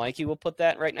neat, little Mikey. We'll put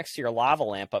that right next to your lava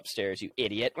lamp upstairs, you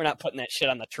idiot. We're not putting that shit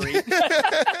on the tree. You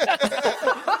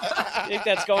think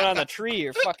that's going on the tree,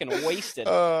 you're fucking wasted.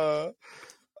 What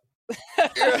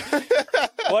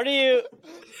do you...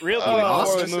 Real quick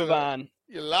before we move on.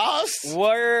 You lost?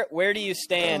 Where do you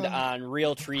stand on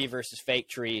real tree versus fake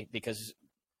tree? Because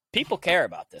people care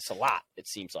about this a lot, it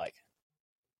seems like.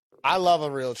 I love a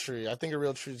real tree. I think a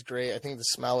real tree is great. I think the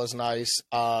smell is nice.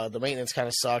 The maintenance kind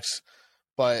of sucks,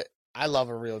 but I love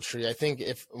a real tree. I think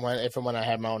if and when I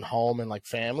have my own home and like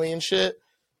family and shit,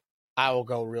 I will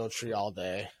go real tree all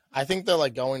day. I think that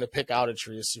like going to pick out a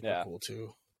tree is super cool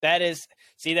too. That's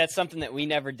something that we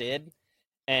never did,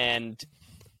 and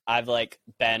I've like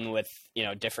been with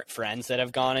different friends that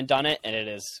have gone and done it, and it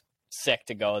is sick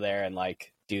to go there and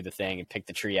like do the thing and pick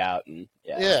the tree out, and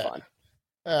it's fun.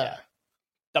 Yeah.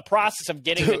 The process of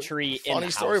getting the tree in the house.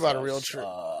 Funny story about a real tree.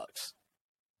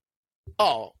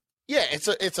 Oh, yeah, it's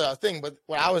a thing, but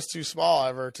when I was too small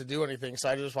ever to do anything, so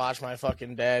I just watched my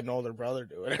fucking dad and older brother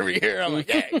do it every year. I'm like,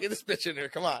 hey, get this bitch in here,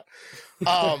 come on.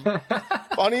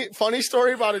 Funny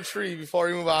story about a tree before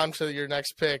we move on to your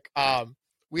next pick.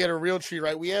 We had a real tree,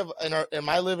 right? We have in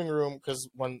my living room, because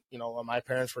when my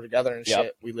parents were together and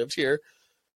shit, we lived here.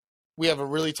 We have a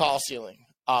really tall ceiling,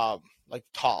 like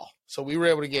tall. So we were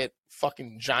able to get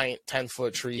fucking giant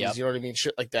 10-foot trees, you know what I mean?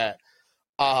 Shit like that.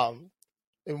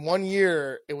 In 1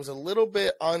 year, it was a little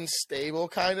bit unstable,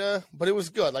 kind of, but it was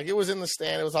good. Like, it was in the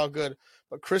stand. It was all good.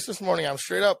 But Christmas morning, I'm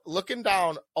straight up looking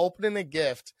down, opening a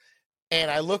gift, and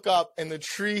I look up, and the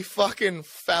tree fucking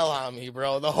fell on me,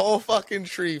 bro. The whole fucking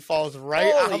tree falls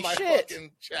right on my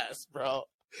fucking chest, bro.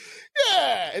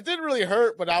 Yeah, it didn't really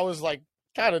hurt, but I was, like,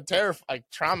 kind of terrified, like,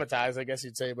 traumatized, I guess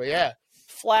you'd say. But, yeah.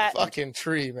 Flat fucking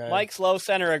tree, man. Mike's low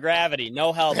center of gravity,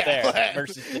 no help there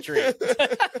versus the tree.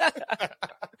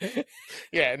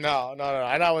 Yeah, no.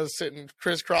 And I was sitting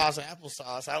crisscross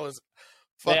applesauce. I was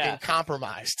fucking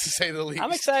compromised, to say the least.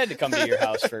 I'm excited to come to your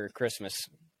house for Christmas.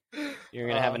 You're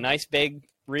gonna have a nice big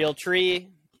real tree,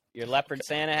 your leopard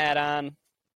Santa hat on.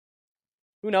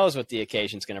 Who knows what the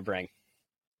occasion's gonna bring?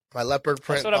 My leopard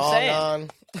print. That's what I'm saying. On.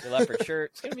 Your leopard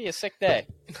shirt. It's gonna be a sick day.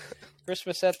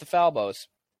 Christmas at the Falbos.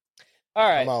 All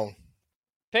right. Come on.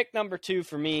 Pick number 2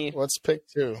 for me. What's pick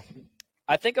 2?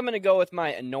 I think I'm going to go with my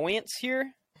annoyance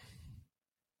here.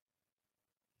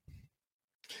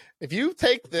 If you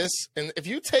take this, if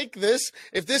you take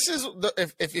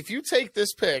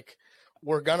this pick,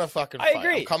 we're gonna fucking fight. I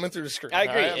agree. I'm coming through the screen. I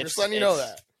agree. Right? I'm just letting you know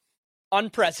that.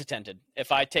 Unprecedented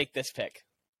if I take this pick.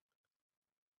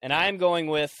 And I'm going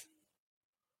with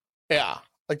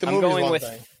like the I'm movie's going one with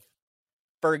thing.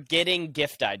 Forgetting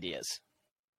gift ideas.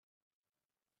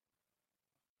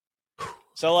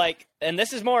 So, like, and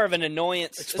this is more of an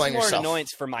annoyance. Explain this is more yourself. an annoyance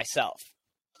for myself.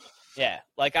 Yeah,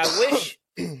 like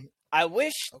I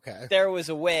wish there was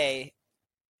a way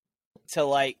to,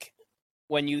 like,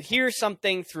 when you hear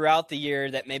something throughout the year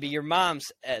that maybe your mom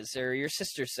says, or your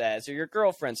sister says, or your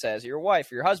girlfriend says, or your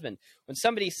wife, or your husband, when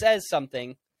somebody says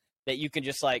something, that you can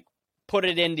just like put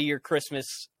it into your Christmas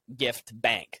gift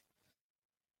bank.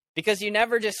 Because you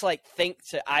never just like think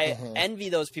to, I envy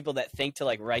those people that think to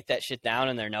like write that shit down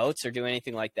in their notes or do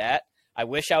anything like that. I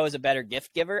wish I was a better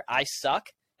gift giver. I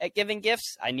suck at giving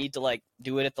gifts. I need to like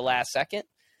do it at the last second.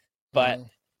 But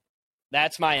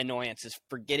that's my annoyance, is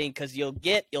forgetting, because you'll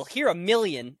hear a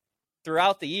million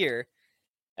throughout the year,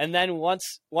 And then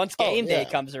once game day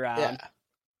comes around,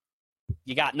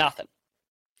 you got nothing.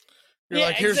 You're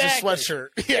like, here's the sweatshirt.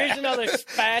 Here's another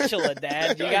spatula,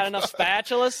 Dad. You got enough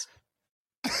spatulas?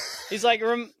 He's like,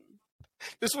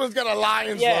 this one's got a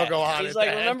Lions logo on it. He's like,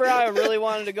 Dad. remember how I really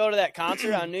wanted to go to that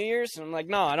concert on New Year's? And I'm like,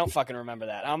 no, I don't fucking remember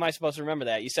that. How am I supposed to remember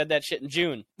that? You said that shit in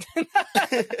June.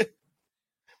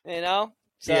 You know?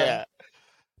 So, yeah.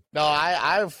 No,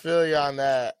 I feel you on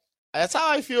that. That's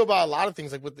how I feel about a lot of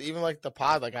things. Like with even like the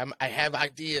pod, like I have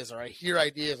ideas or I hear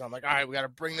ideas. I'm like, all right, we got to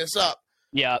bring this up.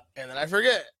 Yeah. And then I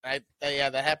forget.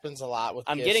 That happens a lot with.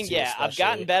 I've especially.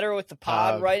 gotten better with the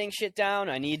pod writing shit down.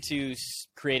 I need to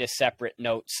create a separate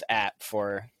notes app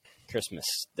for Christmas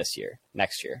next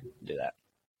year. Do that.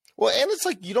 Well, and it's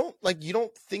like you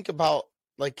don't think about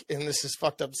like, and this is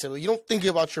fucked up to say, you don't think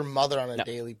about your mother on a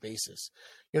daily basis.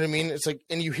 You know what I mean? It's like,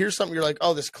 and you hear something, you're like,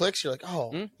 oh, this clicks. You're like,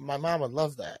 oh, my mom would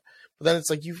love that. But then it's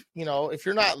like, you know, if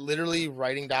you're not literally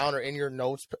writing down or in your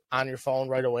notes on your phone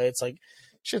right away, it's like,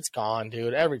 shit's gone,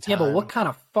 dude, every time. Yeah, but what kind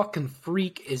of fucking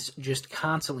freak is just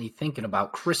constantly thinking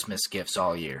about Christmas gifts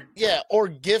all year? Yeah, or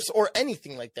gifts or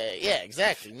anything like that. Yeah,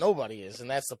 exactly. Nobody is, and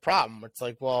that's the problem. It's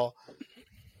like, well,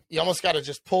 you almost got to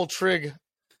just pull trig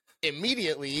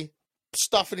immediately,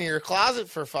 stuff it in your closet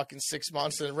for fucking 6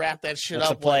 months and wrap that shit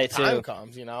up when the time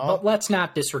comes, you know? But let's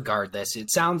not disregard this.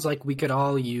 It sounds like we could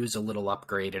all use a little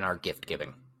upgrade in our gift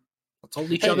giving. Let's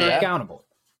hold each other accountable.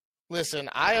 Listen,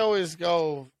 I always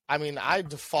go, I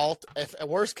default, if at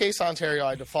worst case Ontario,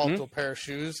 I default to a pair of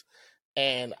shoes,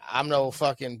 and I'm no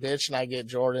fucking bitch, and I get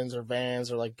Jordans or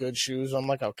Vans or like good shoes. I'm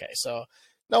like, okay, so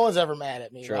no one's ever mad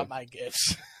at me about my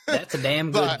gifts. That's a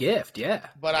damn good gift, yeah.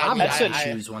 But I had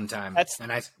shoes one time,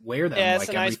 and I wear them like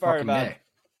every nice part fucking about day.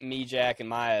 Me, Jack, and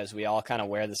Maya is we all kind of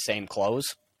wear the same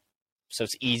clothes, so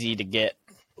it's easy to get.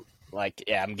 Like,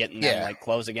 I'm getting them like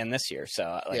clothes again this year, so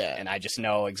and I just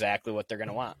know exactly what they're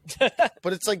gonna want.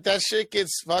 But it's like that shit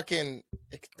gets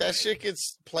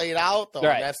played out though.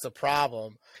 Right. That's the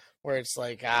problem. Where it's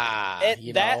like I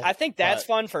think that's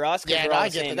fun for us because we're all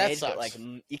the same age. Sucks. But like,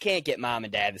 you can't get mom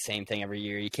and dad the same thing every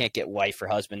year. You can't get wife or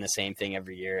husband the same thing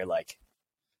every year. Like,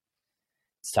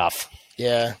 it's tough.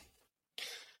 Yeah.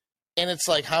 And it's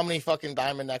like, how many fucking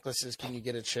diamond necklaces can you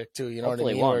get a chick to? You know Hopefully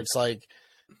what I mean? one. Where it's like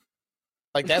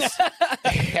that's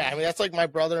that's like my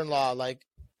brother-in-law. Like,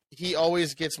 he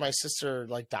always gets my sister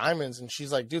like diamonds, and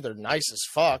she's like, dude, they're nice as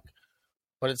fuck.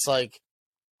 But it's like,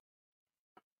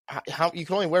 how you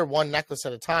can only wear one necklace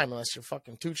at a time unless you're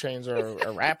fucking 2 Chainz or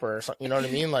a rapper or something. You know what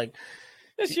I mean? Like,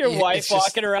 it's your wife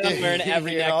walking around wearing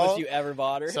every necklace you ever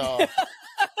bought her. So,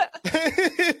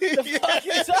 the fuck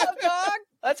is up, dog?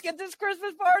 Let's get this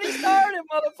Christmas party started,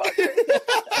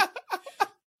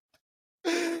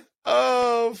 motherfucker.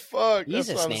 Oh fuck! Jesus,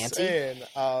 that's what I'm Nancy. saying.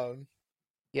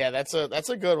 Yeah, that's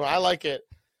a good one. I like it.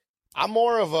 I'm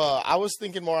more of I was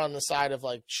thinking more on the side of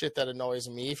like shit that annoys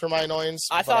me for my annoyance.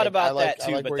 I thought about that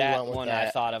too, but that one I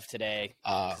thought of today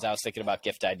because I was thinking about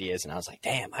gift ideas, and I was like,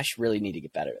 damn, I should really need to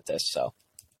get better at this. So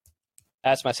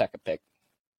that's my second pick.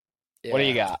 Yeah, what do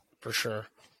you got? For sure.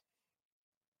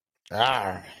 All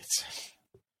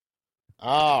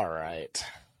right.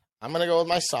 I'm gonna go with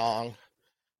my song.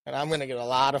 And I'm going to get a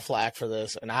lot of flack for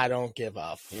this, and I don't give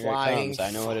a flying I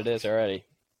know what it is already.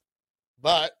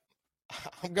 But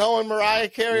I'm going Mariah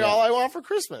Carey, All I Want for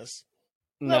Christmas.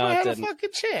 Never had a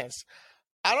fucking chance.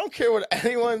 I don't care what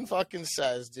anyone fucking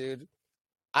says, dude.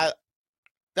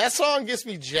 That song gets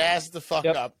me jazzed the fuck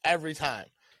up every time.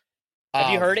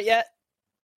 Have you heard it yet?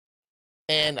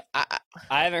 And I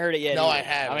haven't heard it yet. No, either. I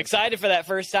haven't. I'm excited for that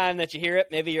first time that you hear it.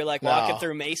 Maybe you're like walking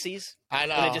through Macy's. I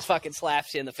know. And it just fucking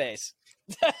slaps you in the face.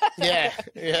 yeah,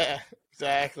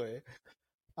 exactly.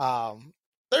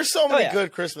 There's so many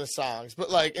good Christmas songs, but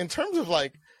like in terms of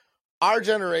like our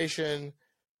generation,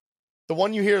 the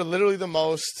one you hear literally the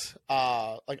most,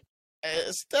 like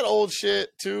it's that old shit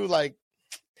too. Like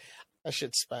that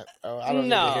shit's spent. Oh, I don't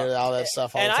need to hear all that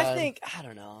stuff all the time. And I think I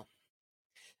don't know.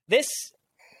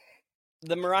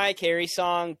 The Mariah Carey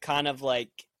song kind of like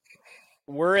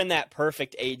we're in that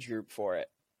perfect age group for it,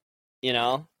 you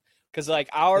know. Because, like,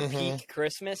 our peak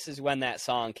Christmas is when that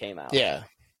song came out. Yeah.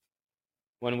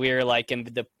 When we were, like, in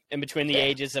between the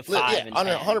ages of 5 and 10.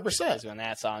 100%. Is when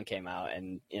that song came out.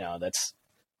 And, you know, that's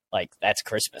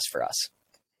Christmas for us.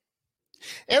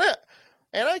 And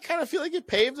I kind of feel like it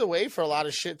paved the way for a lot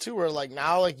of shit, too, where, like,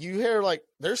 now, like, you hear, like,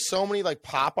 there's so many, like,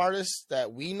 pop artists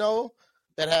that we know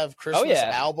that have Christmas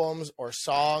albums or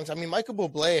songs. I mean, Michael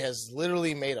Bublé has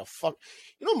literally made you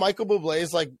know, Michael Bublé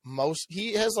is like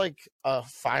he has like a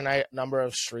finite number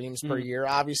of streams per year,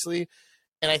 obviously.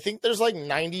 And I think there's like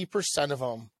 90% of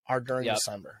them are during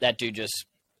December. That dude just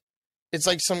It's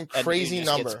like some crazy just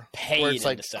gets number paid where it's in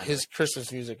like December. his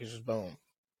Christmas music is just boom.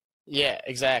 Yeah,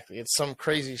 exactly. It's some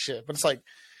crazy shit. But it's like,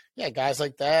 yeah, guys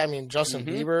like that. I mean, Justin Mhm.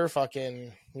 Bieber,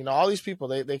 fucking, all these people,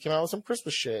 they came out with some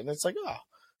Christmas shit. And it's like, oh,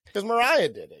 because Mariah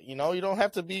did it. You don't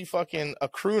have to be fucking a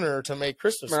crooner to make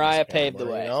Christmas Mariah music paved the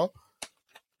anymore, way.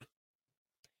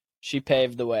 She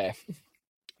paved the way.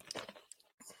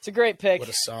 It's a great pick. What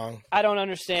a song. I don't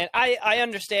understand. I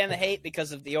understand the hate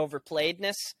because of the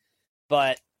overplayedness,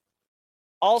 but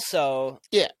also,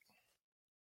 Yeah.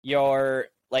 you're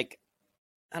like,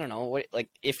 I don't know, like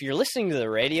if you're listening to the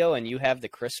radio and you have the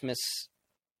Christmas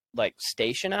like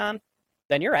station on,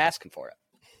 then you're asking for it.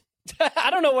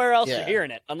 I don't know where else Yeah. you're hearing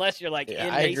it unless you're like Yeah,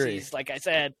 in I agree. Macy's, like I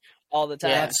said, all the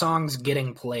time. That song's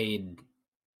getting played.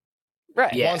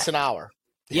 Right. Yeah. Once an hour.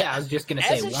 Yeah, I was just gonna As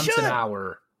say it once should. an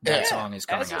hour that Yeah. song is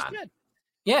coming As it's on. good.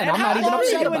 Yeah, and I'm how not even long are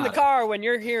upset you in about the it. car when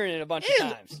you're hearing it a bunch of Yeah.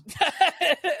 times?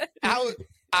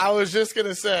 I was just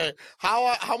gonna say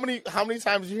how many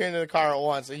times you hear it in the car at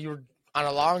once? And you're on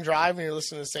a long drive and you're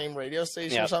listening to the same radio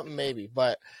station or Yep. something, maybe.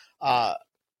 But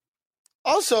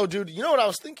also, dude, you know what I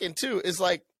was thinking too is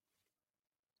like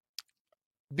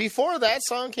before that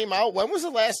song came out, when was the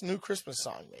last new Christmas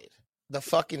song made? The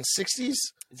fucking 60s?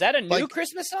 Is that a new Like,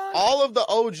 Christmas song? All of the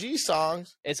OG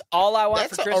songs It's All I Want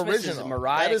That's for a Christmas is a original.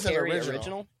 Mariah That is an Carey original.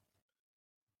 original.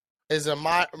 is a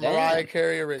Mariah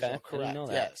Carey original. Okay, I didn't Correct. know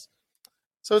that. Yes.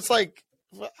 So it's like,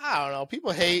 well, I don't know.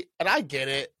 People hate, and I get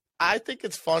it. I think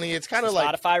it's funny. It's kind of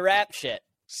like Spotify rap shit.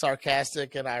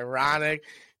 sarcastic and ironic.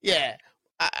 Yeah.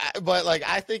 But like,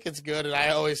 I think it's good, and I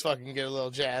always fucking get a little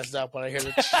jazzed up when I hear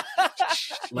the.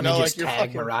 Let me just you're tag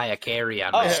fucking- Mariah Carey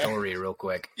on Oh. my Yeah. story real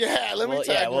quick. Yeah, let me Well,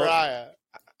 tag yeah, well- Mariah.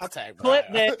 I'll tag Clip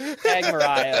Mariah. it, tag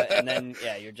Mariah, and then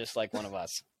you're just like one of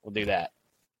us. We'll do that.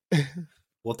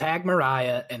 We'll tag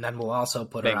Mariah, and then we'll also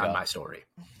put her Bingo. on my story.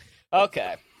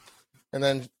 Okay. And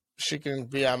then she can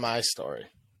be on my story.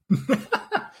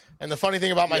 And the funny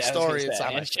thing about my Yeah, I was story, gonna it's say,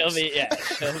 on my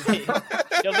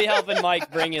and she'll be helping Mike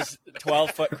bring his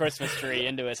 12-foot Christmas tree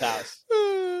into his house.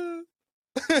 He'll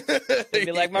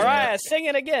be like, Mariah, sing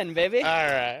it again, baby. All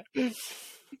right.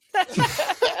 One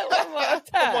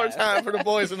One more time for the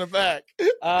boys in the back.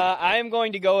 I am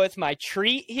going to go with my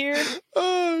treat here.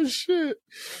 Oh shit!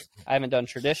 I haven't done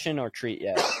tradition or treat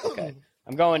yet. Okay.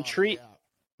 I'm going Oh, treat.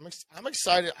 yeah. I'm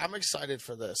excited. I'm excited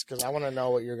for this because I want to know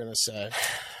what you're gonna say.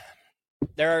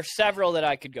 There are several that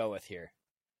I could go with here.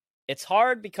 It's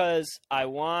hard because I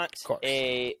want Of course.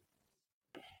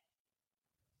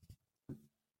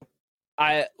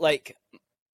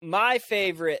 my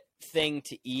favorite thing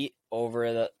to eat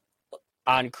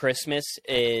on Christmas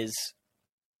is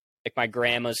like my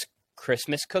grandma's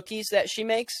Christmas cookies that she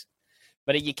makes,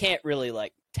 but you can't really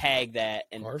like tag that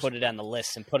and course. put it on the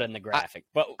list and put it in the graphic.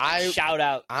 But I'm shout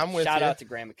with you. out to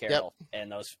Grandma Carol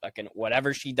and those fucking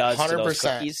whatever she does to those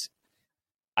 100%. cookies.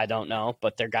 I don't know,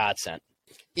 but they're godsend.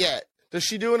 Yeah. Does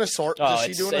she do an assort? Oh, Does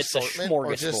she do an it's a assortment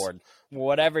or just? smorgasbord.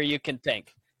 Whatever you can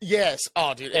think. Yes.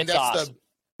 Oh, dude, and It's that's awesome. the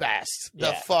best. The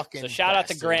Yeah. fucking. So shout out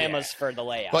to best, dude, grandmas yeah. for the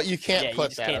layout. But you can't Yeah, you put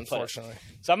just that, can't put it. unfortunately.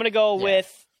 So I'm gonna go Yeah.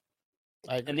 with,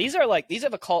 I agree. and these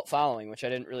have a cult following, which I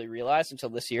didn't really realize until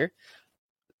this year.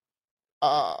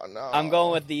 Oh no! I'm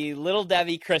going with the Little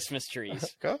Debbie Christmas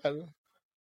trees. Go ahead.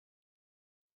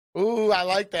 Ooh, I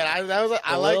like that. I The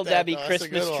like Little that, Debbie though. That's a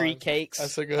Christmas good tree one. cakes.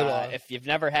 That's a good one. If you've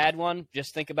never had one,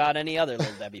 just think about any other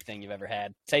Little Debbie thing you've ever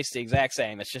had. Tastes the exact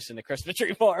same. It's just in the Christmas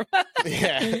tree form.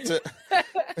 Yeah,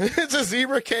 it's a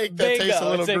zebra cake that Bingo. tastes a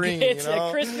little it's green. It's you know?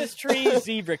 a Christmas tree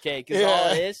zebra cake is all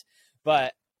Yeah. it is.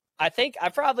 But I think I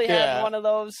probably had Yeah. one of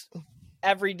those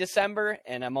every December,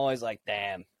 and I'm always like,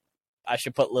 damn, I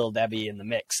should put Little Debbie in the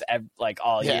mix like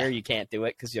all Yeah. year. You can't do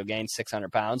it because you'll gain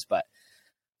 600 pounds, but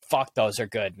fuck, those are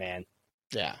good, man.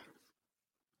 Yeah,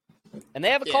 And they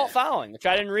have a cult Yeah. following, which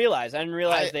I didn't realize. I didn't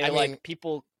realize I mean-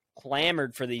 people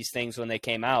clamored for these things when they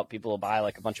came out. People will buy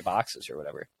like a bunch of boxes or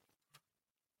whatever.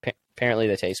 Apparently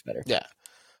they taste better. yeah.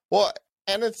 Well,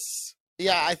 and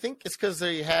I think it's because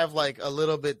they have like a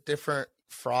little bit different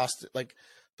frosting. Like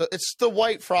it's the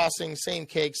white frosting, same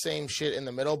cake, same shit in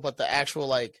the middle, but the actual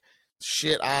like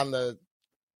shit on the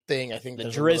thing, I think The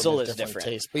there's a little drizzle bit is different.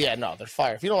 taste. But yeah, no, they're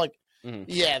fire. If you don't like, Mhm.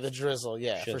 yeah, the drizzle,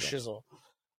 yeah, for Shizzle.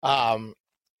 shizzle.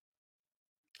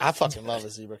 I fucking love a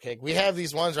zebra cake. We have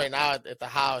these ones right now at the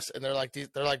house, and they're like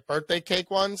birthday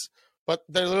cake ones, but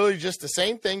they're literally just the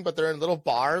same thing, but they're in little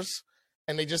bars,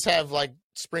 and they just have like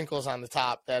sprinkles on the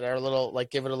top that are a little like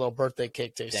give it a little birthday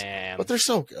cake taste. Damn. But they're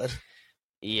so good.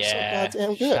 Yeah. So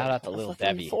goddamn good. Shout out to I Little fucking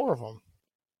Debbie. eat 4 of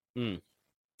them.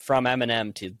 From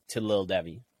Eminem to Little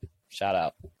Debbie. Shout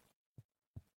out.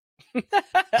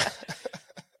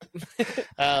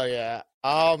 Oh yeah.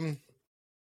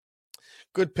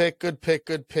 Good pick.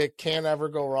 Can't ever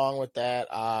go wrong with that.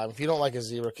 If you don't like a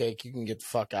zebra cake, you can get the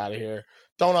fuck out of here.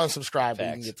 Don't unsubscribe, but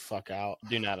you can get the fuck out.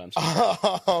 Do not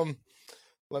unsubscribe.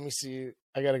 Let me see.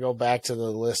 I got to go back to the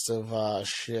list of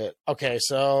shit. Okay,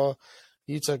 so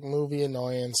you took movie,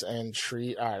 annoyance, and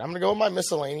treat. All right, I'm going to go with my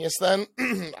miscellaneous then.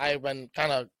 I've been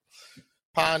kind of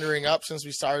pondering up since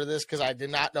we started this because I did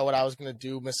not know what I was going to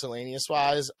do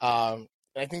miscellaneous-wise. I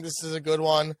think this is a good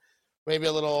one. Maybe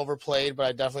a little overplayed, but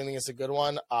I definitely think it's a good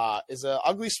one. Is a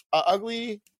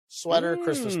ugly sweater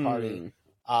Christmas party.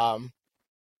 I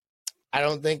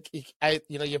don't think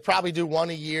you probably do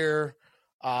one a year.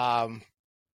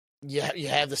 You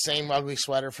have the same ugly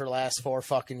sweater for the last 4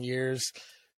 fucking years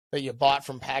that you bought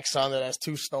from PacSun that has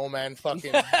 2 snowmen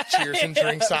fucking cheers and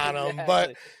drinks on them. Exactly.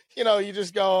 But you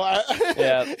just go,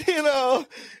 Yeah.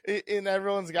 and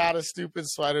everyone's got a stupid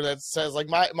sweater that says like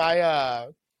my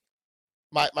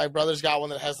brother's got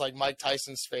one that has like Mike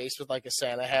Tyson's face with like a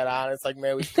Santa hat on. It's like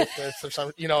Merry Christmas or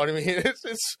something. You know what I mean?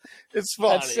 It's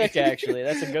funny. That's sick, actually.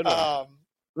 That's a good one.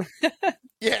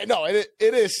 Yeah, no, it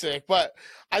is sick, but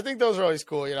I think those are always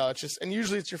cool. It's just, and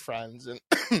usually it's your friends, and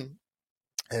and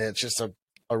it's just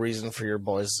a reason for your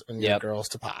boys and your girls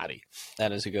to potty.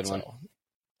 That is a good one.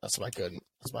 That's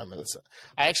my medicine.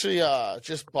 I actually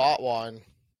just bought one.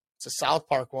 It's a South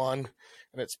Park one,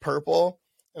 and it's purple.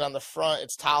 And on the front,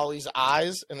 it's Tolly's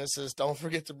eyes, and it says, "Don't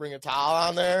forget to bring a towel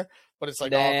on there." But it's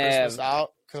like all Christmas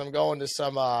out because I'm going to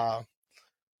some.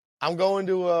 I'm going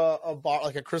to a bar,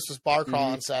 like a Christmas bar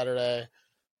crawl on Saturday,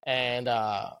 and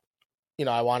I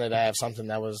wanted to have something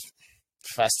that was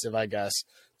festive, I guess.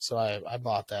 So I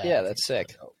bought that. Yeah, that's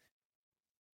sick.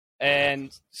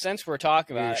 And since we're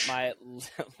talking about it,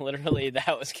 literally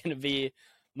that was going to be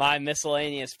my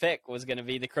miscellaneous pick was going to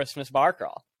be the Christmas bar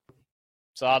crawl.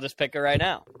 So I'll just pick it right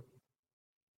now.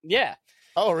 Yeah.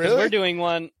 Oh, really? We're doing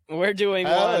one.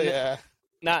 Yeah.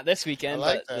 Not this weekend,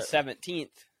 like but the 17th.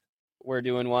 We're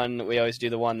doing one. We always do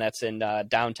the one that's in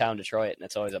downtown Detroit, and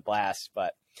it's always a blast.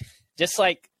 But just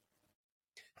like,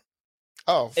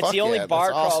 it's the only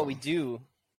bar crawl we do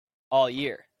all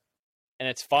year, and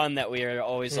it's fun that we are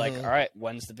always like, all right,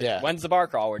 when's the bar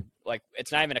crawl? We're like,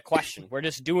 it's not even a question. We're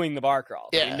just doing the bar crawl.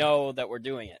 Yeah. We know that we're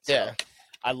doing it. So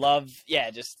I love,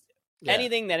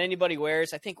 anything that anybody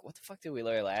wears. I think, what the fuck did we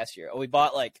wear last year? Oh, we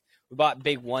bought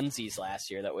big onesies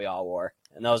last year that we all wore,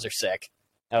 and those are sick.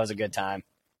 That was a good time.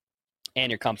 And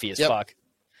you're comfy as fuck.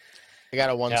 I got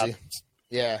a onesie. Yep.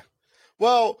 Yeah.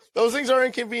 Well, those things are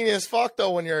inconvenient as fuck,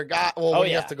 though, when you're a guy. Well, when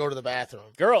you have to go to the bathroom.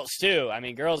 Girls, too. I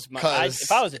mean, girls.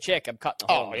 If I was a chick, I'm cutting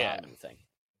the hole in the thing.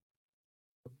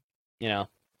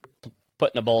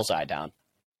 Putting a bullseye down.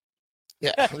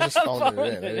 Yeah, I'm just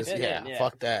phoning it in.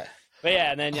 Fuck that. But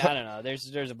yeah, and then I don't know.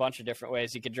 There's a bunch of different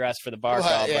ways you could dress for the bar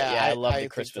crawl. But I love the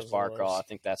Christmas bar crawl. I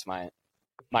think that's my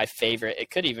favorite. It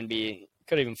could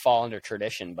even fall under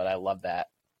tradition, but I love that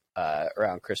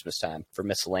around Christmas time for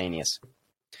miscellaneous.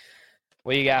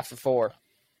 What do you got for 4?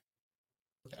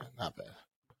 Yeah, not bad.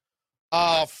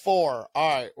 4. All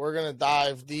right, we're gonna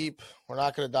dive deep. We're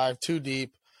not gonna dive too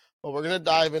deep, but we're gonna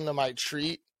dive into my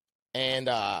treat. And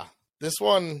this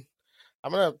one,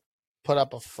 I'm gonna put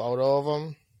up a photo of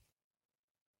them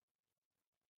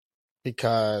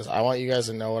because I want you guys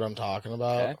to know what I'm talking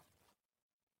about. Okay.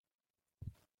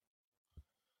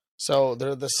 So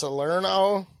they're the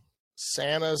Salerno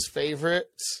Santa's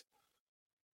favorites,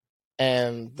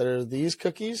 and they're these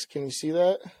cookies. Can you see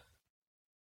that?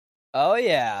 Oh,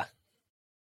 yeah.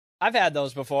 I've had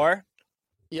those before.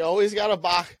 You always got a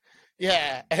box.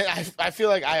 Yeah, and I feel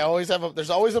like I always have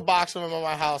there's always a box of them in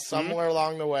my house somewhere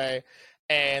along the way,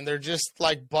 and they're just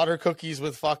like butter cookies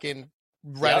with fucking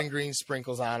red and green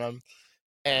sprinkles on them,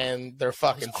 and they're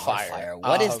fucking fire.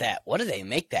 What is that? What do they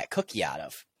make that cookie out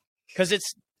of? Because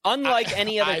it's unlike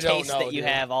any other taste that you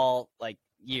have all like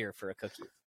year for a cookie.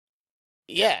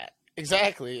 Yeah,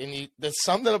 exactly. And there's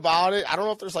something about it. I don't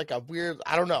know if there's like a weird.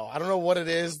 I don't know what it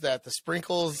is that the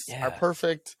sprinkles are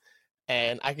perfect,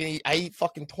 and I eat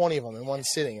fucking 20 of them in one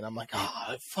sitting, and I'm like,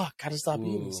 oh fuck, gotta stop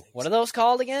eating these things. What are those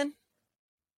called again?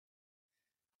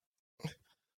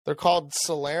 They're called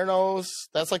Salerno's.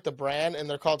 That's like the brand, and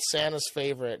they're called Santa's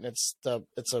favorite, and it's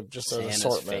just an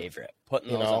assortment. Favorite.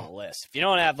 Putting those on the list. If you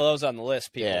don't have those on the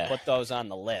list, people, put those on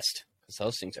the list because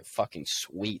those things are fucking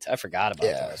sweet. I forgot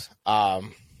about those.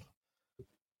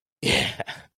 Yeah.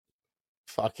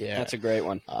 Fuck yeah. That's a great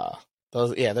one.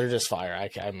 They're just fire. I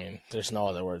mean, there's no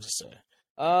other words to say.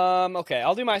 Okay,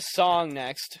 I'll do my song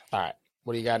next. All right.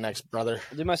 What do you got next, brother?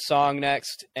 I'll do my song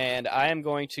next, and I am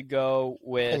going to go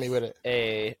with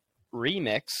a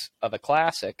remix of a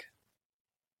classic.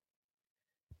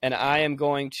 And I am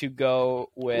going to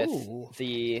go with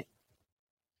the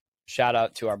shout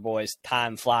out to our boys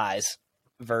Time Flies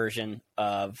version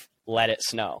of Let It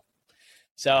Snow.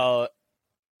 So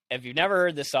if you've never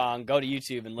heard this song, go to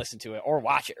YouTube and listen to it or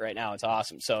watch it right now. It's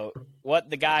awesome. So what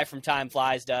the guy from Time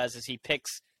Flies does is he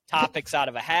picks topics out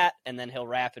of a hat and then he'll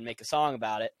rap and make a song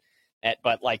about it.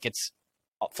 But like it's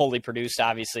fully produced,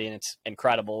 obviously, and it's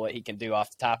incredible what he can do off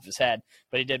the top of his head.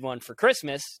 But he did one for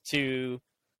Christmas to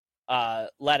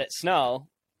Let It Snow,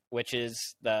 which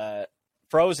is the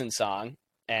Frozen song,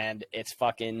 and it's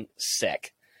fucking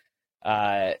sick.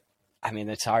 I mean,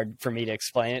 it's hard for me to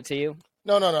explain it to you.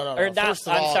 No. Or not, First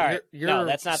of I'm all, sorry. You're No,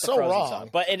 that's not the so Frozen wrong. song.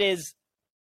 But it is.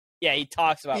 Yeah, he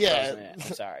talks about Yeah. Frozen in it.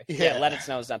 I'm sorry. Yeah. Let It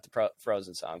Snow is not the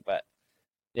Frozen song, but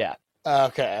yeah.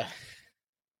 Okay.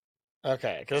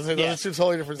 Because those Yeah. are two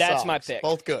totally different That's songs. my pick.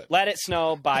 Both good. Let It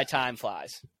Snow by Time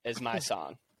Flies is my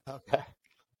song. Okay.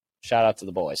 Shout out to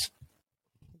the boys.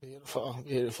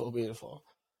 Beautiful.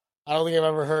 I don't think I've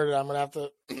ever heard it. I'm gonna have to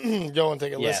go and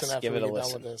take a Yes, listen after give we it a get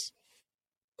listen. done with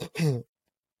this.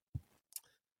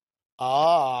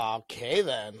 Okay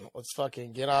then. Let's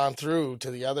fucking get on through to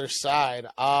the other side.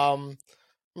 I'm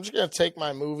just gonna take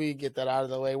my movie, get that out of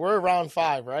the way. We're around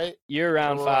 5, right? You're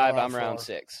round We're 5. around I'm round 4.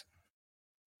 6.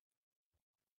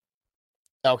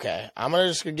 Okay. I'm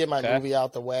just gonna get my Okay. movie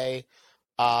out the way.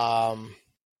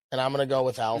 And I'm gonna go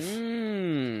with Elf.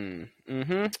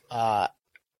 Mm-hmm.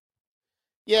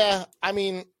 Yeah, I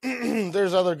mean,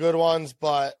 there's other good ones,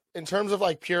 but in terms of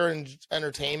like pure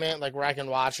entertainment, like where I can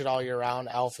watch it all year round,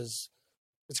 Elf is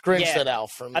it's Grinch Yeah, that Elf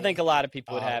for me. I think a lot of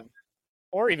people would have,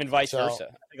 or even vice so- versa.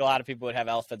 I think a lot of people would have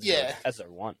Elf as, Yeah. as their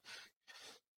one.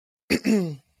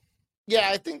 I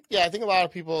think a lot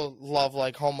of people love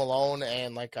like Home Alone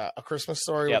and like a Christmas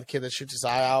Story Yep. with the kid that shoots his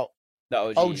eye out. The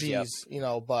OGs. OGs,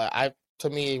 Yep. But to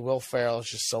me, Will Ferrell is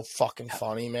just so fucking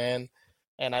funny, man.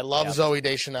 And I love Yep. Zooey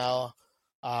Deschanel.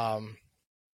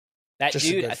 That Just a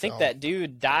dude, good I think film. that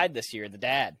dude died this year, the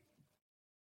dad.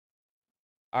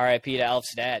 R.I.P. to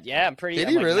Elf's dad. Yeah, I'm Did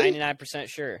I'm he like really? 99%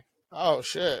 sure. Oh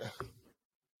shit.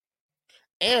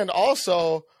 And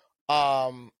also,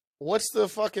 what's the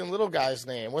fucking little guy's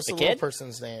name? What's The the little kid?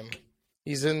 person's name?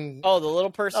 He's in Oh, the little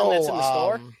person that's in the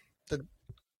store?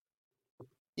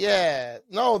 He's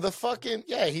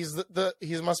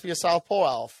he must be a South Pole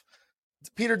elf.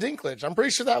 Peter Dinklage. I'm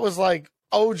pretty sure that was like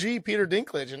OG Peter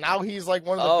Dinklage, and now he's like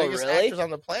one of the Oh, biggest really? actors on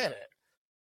the planet.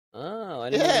 Oh, I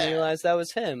didn't Yeah. even realize that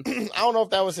was him. I don't know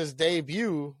if that was his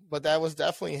debut, but that was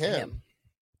definitely him. Damn.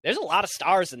 There's a lot of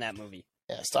stars in that movie.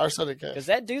 Yeah, star-studded cast. Because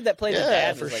that dude that played the Yeah,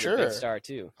 dad for was like a sure. big star,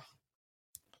 too.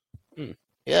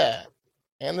 Yeah.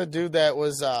 And the dude that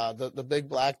was the big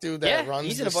black dude that Yeah, runs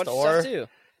he's the in a bunch store. of stuff, too.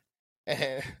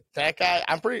 And that guy,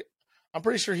 I'm pretty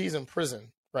sure he's in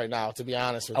prison right now, to be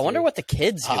honest with I you. wonder what the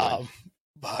kid's doing.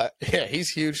 But yeah, he's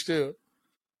huge too.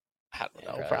 I don't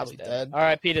know, Yeah, probably dead.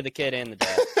 R.I.P. to the kid and the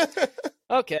dad.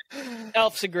 Okay.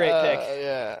 Elf's a great pick.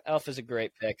 Yeah. Elf is a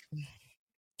great pick.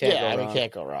 Can't go wrong.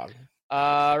 Can't go wrong.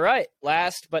 All right.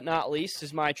 Last but not least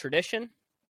is my tradition.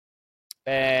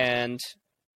 And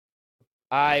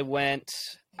I went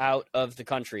out of the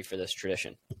country for this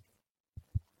tradition.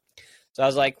 So I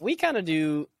was like,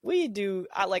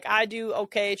 I do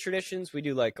okay traditions. We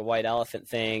do like a white elephant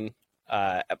thing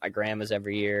at my grandma's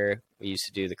every year. We used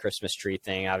to do the Christmas tree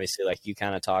thing, obviously, like you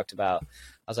kind of talked about.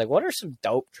 I was like, what are some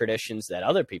dope traditions that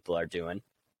other people are doing?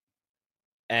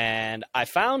 And I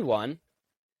found one.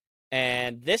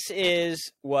 And this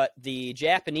is what the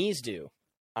Japanese do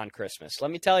on Christmas.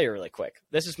 Let me tell you really quick.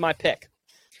 This is my pick.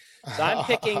 So I'm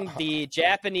picking the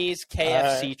Japanese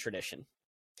KFC tradition.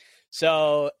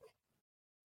 So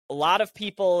a lot of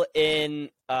people in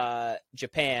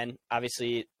Japan,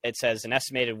 obviously it says an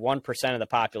estimated 1% of the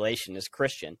population is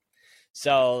Christian.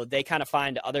 So they kind of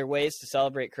find other ways to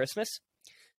celebrate Christmas.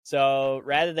 So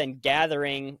rather than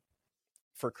gathering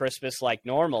for Christmas like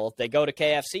normal, they go to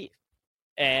KFC.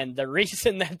 And the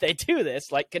reason that they do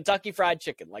this, like Kentucky Fried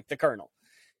Chicken, like the Colonel.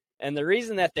 And the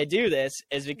reason that they do this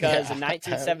is because in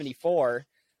 1974,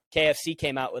 KFC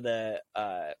came out with a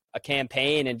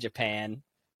campaign in Japan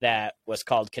that was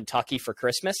called Kentucky for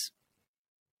Christmas.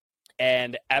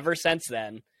 And ever since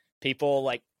then, people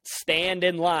like stand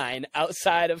in line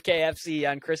outside of KFC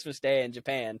on Christmas Day in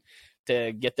Japan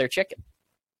to get their chicken.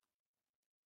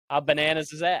 How bananas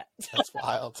is that? That's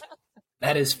wild.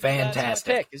 That is That's my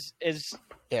fantastic. pick is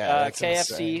That's KFC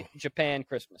insane. Japan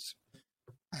Christmas.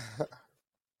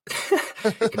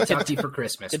 Kentucky for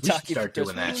Christmas. Kentucky we should start for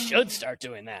doing Christmas. that. We should start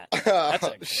doing that. That's a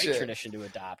great Shit. tradition to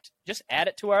adopt. Just add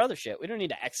it to our other shit. We don't need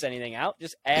to X anything out.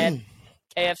 Just add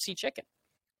KFC chicken.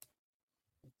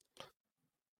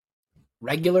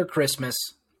 Regular Christmas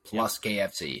plus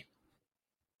KFC.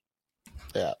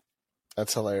 Yeah,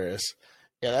 that's hilarious.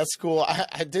 Yeah, that's cool.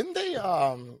 I didn't they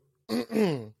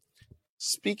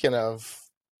speaking of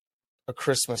A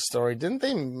Christmas Story, didn't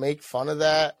they make fun of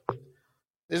that?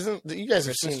 Isn't you guys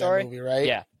have Christmas seen Story? that movie, right?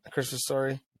 Yeah. A Christmas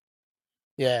Story.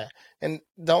 Yeah. And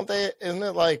don't they isn't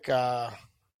it like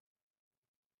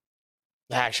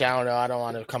actually, I don't know. I don't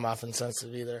want to come off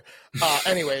insensitive either.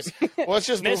 Anyways, let's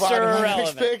just move on to Mr. my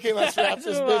next Irrelevant. pick and let's wrap Let's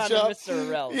this move on bitch to up. Mr.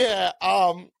 Irrelevant. Yeah.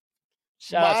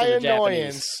 Shout out to the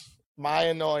Japanese. My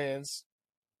annoyance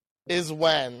is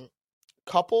when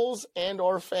couples and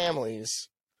or families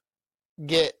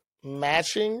get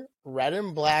matching red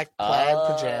and black plaid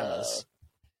pajamas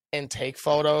and take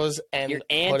photos and You're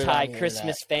put it on the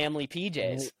anti-Christmas family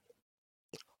PJs.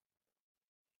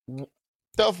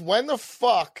 When the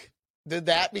fuck did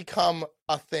that become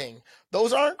a thing?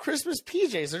 Those aren't Christmas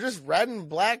PJs. They're just red and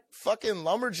black fucking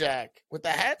lumberjack with the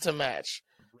hat to match.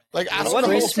 Like I don't What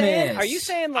know. are you saying? Are you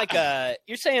saying like a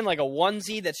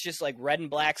onesie that's just like red and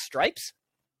black stripes?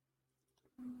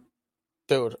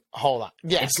 Dude, hold on.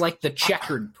 Yes. It's like the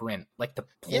checkered print, like the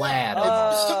plaid Yeah,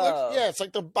 almost. yeah, it's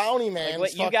like the bounty man. Like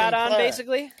what you got on,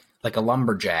 basically? Like a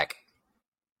lumberjack.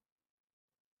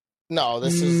 No,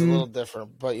 this is a little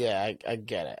different, but yeah, I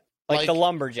get it. Like the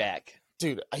lumberjack.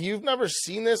 Dude, you've never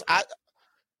seen this?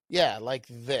 Yeah, like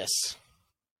this.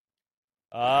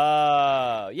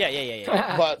 Oh,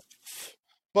 yeah.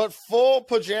 but full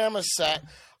pajama set.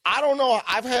 I don't know.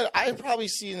 I've probably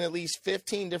seen at least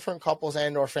 15 different couples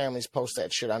and or families post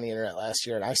that shit on the internet last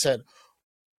year, and I said,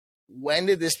 when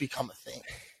did this become a thing?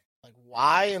 Like,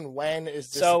 why and when is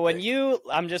this? So a when thing?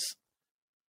 I'm just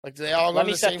like, do they all go let to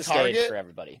me the set same the Target? stage for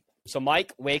everybody. So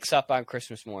Mike wakes up on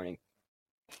Christmas morning.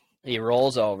 He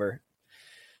rolls over.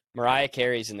 Mariah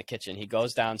Carey's in the kitchen. He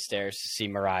goes downstairs to see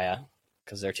Mariah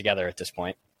because they're together at this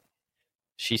point.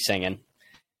 She's singing.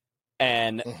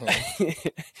 And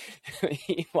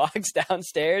he walks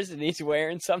downstairs and he's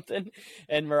wearing something.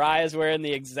 And Mariah's wearing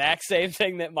the exact same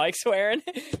thing that Mike's wearing.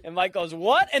 And Mike goes,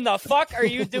 "What in the fuck are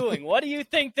you doing? What do you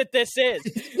think that this is?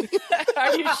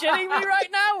 Are you shitting me right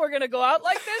now? We're going to go out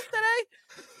like this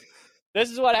today?" This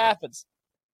is what happens.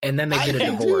 And then they get a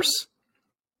divorce.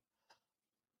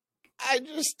 I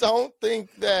just don't think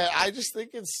that. I just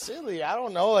think it's silly. I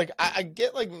don't know. Like, I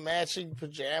get like matching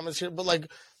pajamas here, but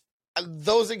like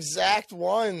those exact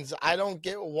ones, I don't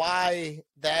get why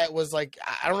that was like.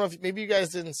 I don't know if maybe you guys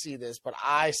didn't see this, but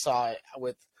I saw it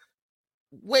with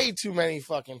way too many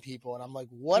fucking people, and I'm like,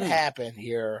 what happened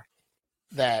here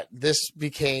that this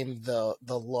became the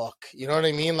look? You know what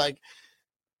I mean? Like,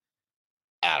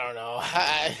 I don't know.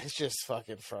 It just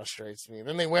fucking frustrates me.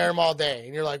 Then they wear them all day,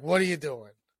 and you're like, what are you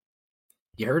doing?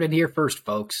 You heard it here first,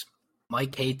 folks.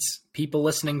 Mike hates people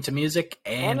listening to music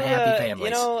and happy families.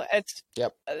 You know,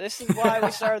 this is why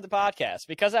we started the podcast,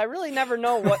 because I really never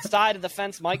know what side of the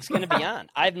fence Mike's going to be on.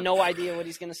 I have no idea what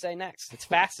he's going to say next. It's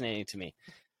fascinating to me.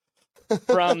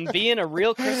 From being a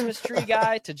real Christmas tree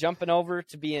guy to jumping over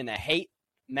to being a hate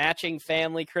matching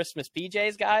family Christmas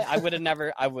PJs guy, I would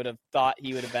have thought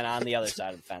he would have been on the other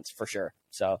side of the fence for sure.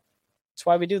 So that's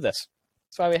why we do this.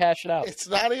 That's why we hash it out. It's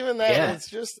not even that. Yeah.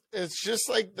 It's just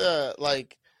like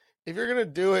if you're gonna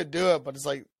do it, do it. But it's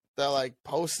like the like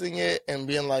posting it and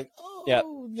being like,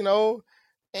 you know,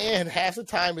 and half the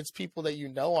time it's people that you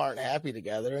know aren't happy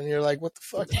together, and you're like, what the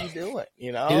fuck are you doing?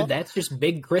 You know, dude, that's just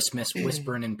big Christmas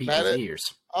whispering in people's ears.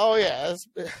 Oh yeah,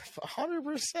 that's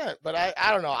 100%. But I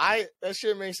don't know. That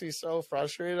shit makes me so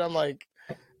frustrated. I'm like,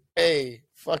 hey,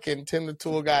 fucking Tim the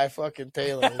Tool Guy, fucking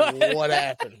Taylor, what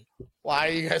happened? Why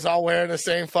are you guys all wearing the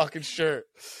same fucking shirt?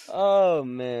 Oh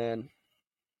man,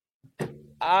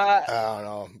 I don't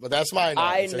know, but that's my.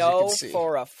 I know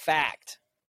for a fact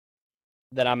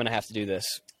that I'm gonna have to do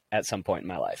this at some point in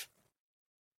my life,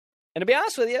 and to be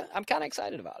honest with you, I'm kind of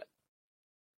excited about it.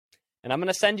 And I'm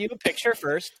gonna send you a picture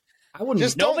first. I wouldn't.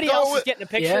 Just nobody else is getting a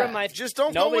picture of my. Just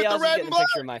don't nobody go with else the red is getting and a black.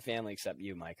 picture of my family except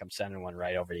you, Mike. I'm sending one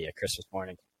right over to you Christmas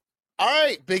morning. All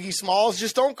right, Biggie Smalls,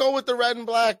 just don't go with the red and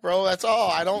black, bro. That's all.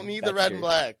 I don't need the Bet red your- and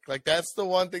black. Like, that's the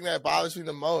one thing that bothers me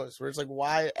the most. Where it's like,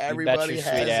 why everybody you bet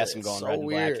your has sweet ass it. I'm going So red and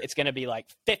weird. black. It's gonna be like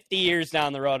 50 years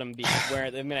down the road. I'm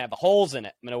gonna have holes in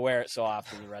it. I'm gonna wear it so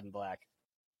often, the red and black.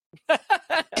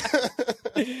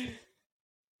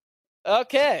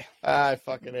 Okay. I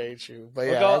fucking hate you. But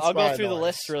We'll yeah, I'll go through the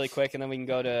annoyance. list really quick, and then we can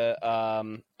go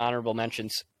to honorable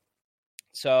mentions.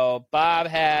 So Bob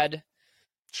had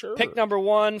Sure. pick number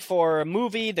 1 for a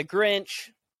movie, The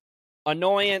Grinch.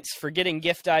 Annoyance for getting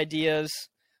gift ideas.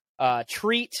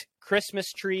 Treat, Christmas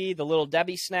tree, the Little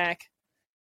Debbie snack.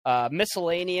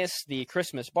 Miscellaneous, the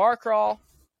Christmas bar crawl.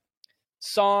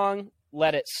 Song,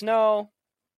 Let It Snow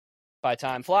by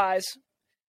Time Flies.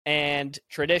 And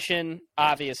tradition,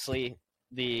 obviously,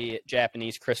 the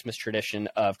Japanese Christmas tradition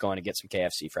of going to get some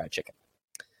KFC fried chicken.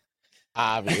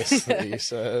 Obviously, he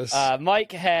says.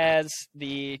 Mike has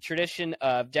the tradition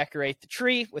of decorate the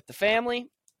tree with the family.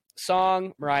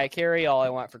 Song, Mariah Carey, All I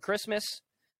Want for Christmas.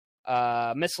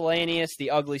 Miscellaneous,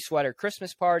 the Ugly Sweater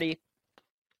Christmas Party.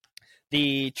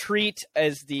 The treat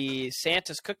is the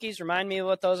Santa's cookies. Remind me of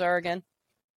what those are again.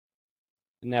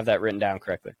 Didn't have that written down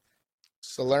correctly.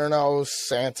 Salerno,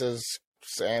 Santa's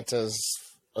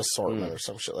assortment or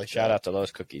some shit like that. Shout out to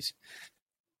those cookies.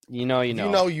 You know. You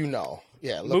know.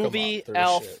 Yeah, look 'em Movie, up. They're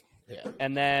Elf, shit. Yeah.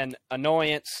 and then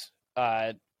Annoyance,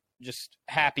 just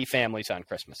happy families on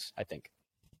Christmas, I think.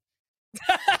 Get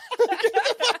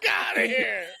the fuck out of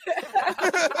here.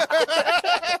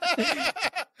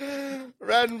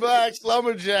 Red and Black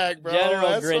Lumberjack, bro. General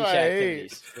That's Grinch what I hate.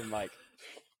 activities from Mike.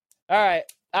 All right.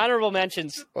 Honorable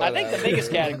mentions. I think the Whatever.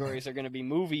 biggest categories are going to be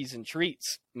movies and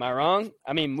treats. Am I wrong?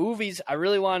 I mean, movies, I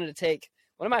really wanted to take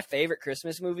one of my favorite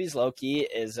Christmas movies, low key,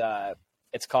 is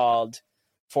it's called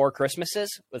Four Christmases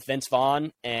with Vince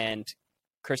Vaughn and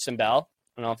Kristen Bell.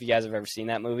 I don't know if you guys have ever seen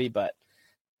that movie, but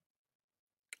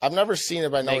I've never seen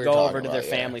it, but I know they what go you're over talking to about,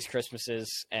 their families'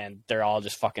 Christmases, and they're all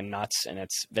just fucking nuts. And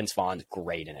it's Vince Vaughn's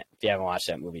great in it. If you haven't watched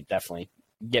that movie, definitely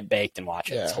get baked and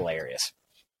watch it. It's Yeah. hilarious.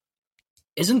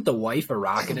 Isn't the wife a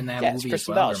rocket in that Yeah, it's movie as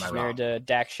Kristen well? Bell. Or am I She's wrong? married to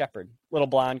Dax Shepard, little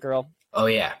blonde girl. Oh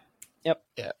yeah.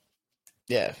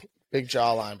 Yeah, big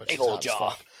jawline, but Big she's old hot as jaw.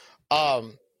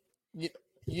 fuck.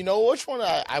 You know which one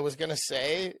I was gonna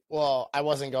say? Well, I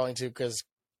wasn't going to because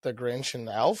the Grinch and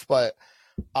the Elf, but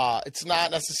it's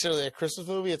not necessarily a Christmas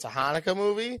movie. It's a Hanukkah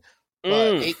movie. But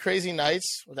Mm. 8 Crazy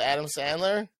Nights with Adam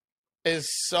Sandler is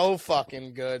so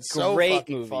fucking good, so Great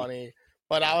fucking movie. funny.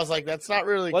 But I was like, that's not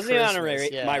really Wasn't even on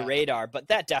Christmas. my radar, but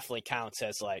that definitely counts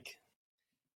as like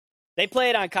they play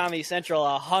it on Comedy Central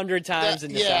 100 times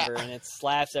in Yeah. December, and it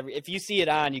slaps every. If you see it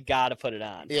on, you got to put it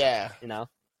on. Yeah. You know.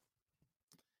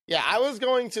 Yeah, I was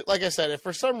going to, like I said, if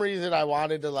for some reason I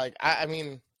wanted to, like, I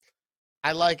mean,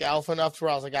 I like Elf enough to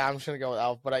where I was like, I'm just going to go with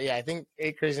Elf. But yeah, I think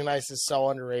 8 Crazy Nights is so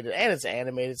underrated. And it's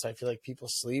animated, so I feel like people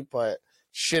sleep, but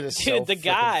shit is so Dude, the freaking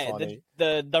guy, funny.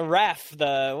 the ref,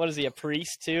 what is he, a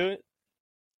priest too?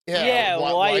 Yeah,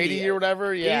 Whitey. or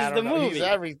whatever. Yeah, He's I the don't know. movie. He's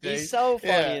everything. He's so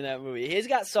funny Yeah. in that movie. He's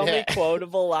got so many Yeah.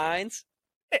 quotable lines.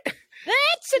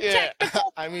 That's a Yeah,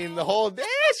 technical. I mean, the whole, that's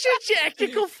a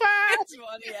technical fact. That's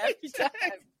funny every time.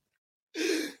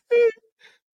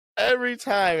 Every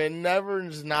time. It never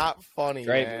is not funny,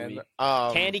 Great man. movie.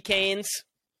 Um, Candy Canes,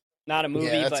 not a movie,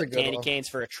 that's a but good Candy one. Canes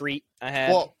for a treat. I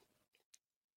had. Well,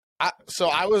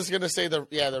 I was gonna say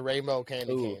the rainbow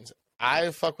candy Ooh. canes.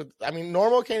 I fuck with. I mean,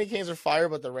 normal candy canes are fire,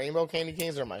 but the rainbow candy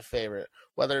canes are my favorite.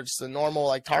 Whether it's the normal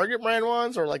like Target brand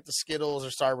ones or like the Skittles or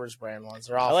Starburst brand ones,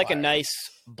 they're all. I like fire. a nice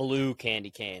blue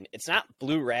candy cane. It's not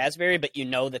blue raspberry, but you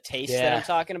know the taste that Yeah. I'm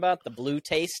talking about. The blue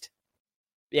taste.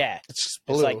 Yeah, It's just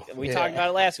it's blue. like we talked about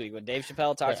it last week when Dave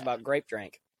Chappelle talks Yeah. about grape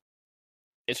drink.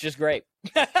 It's just grape.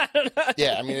 Yeah,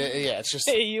 I mean, it's just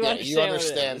You yeah, understand you what it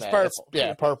is. understand It's that. purple.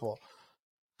 Yeah, purple.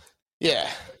 Yeah.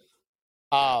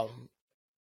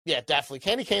 Yeah, definitely.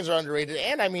 Candy canes are underrated,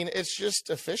 and I mean, it's just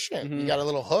efficient. You Mhm. got a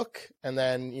little hook, and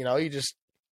then you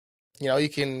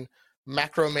can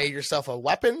macrame yourself a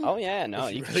weapon. Oh yeah, no,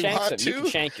 If you you can really shank want some. You can to.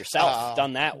 shank yourself.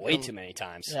 Done that way um, too many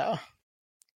times. Yeah.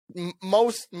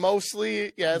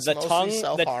 Mostly, yeah, it's The mostly tongue,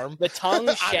 self-harm. the tongue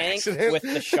On shank accident. with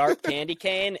the sharp candy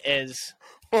cane is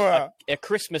Yeah. a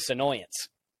Christmas annoyance.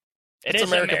 It It's is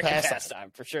American American pastime.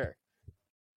 pastime for sure.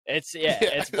 It's Yeah,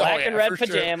 it's black oh, and yeah, red for sure.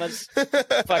 pajamas,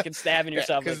 fucking stabbing Yeah,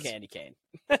 yourself with a 'cause- candy cane.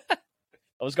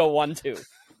 Those go 1-2.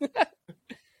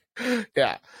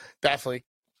 Yeah, definitely.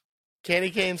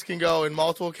 Candy canes can go in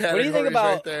multiple What categories do you think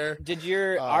about? right there. Did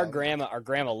our Um,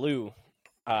 grandma Lou,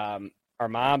 our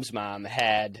mom's mom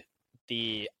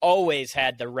always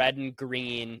had the red and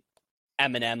green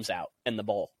M&Ms out in the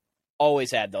bowl.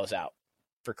 Always had those out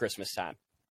for Christmas time.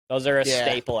 Those are a Yeah,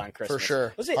 staple on Christmas.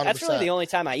 sure. That's really 100%. the only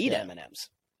time I eat Yeah. M&Ms.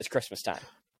 It's Christmas time.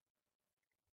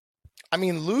 I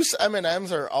mean, loose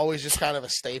M&Ms are always just kind of a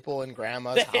staple in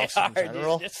grandma's They house are, in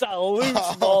general. dude. It's a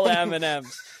loose bowl of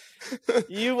M&Ms.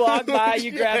 You walk by,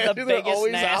 you grab Yeah, the they're biggest,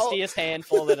 always out. nastiest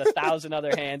handful that 1,000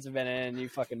 other hands have been in, and you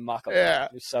fucking muck them. Yeah.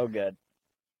 They're so good.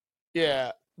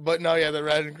 Yeah, but no, yeah, the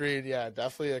red and green, yeah,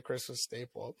 definitely a Christmas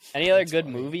staple. Any other That's good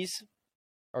funny. movies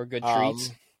or good Um, treats?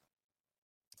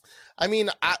 I mean,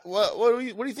 what do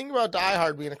you think about Die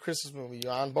Hard being a Christmas movie? You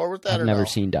on board with that or no?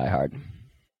 seen Die Hard.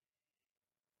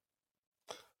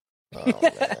 Oh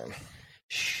man,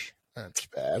 Shh. that's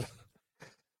bad.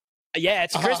 Yeah,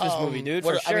 it's a Christmas movie, dude,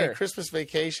 for sure. I mean, Christmas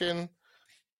Vacation.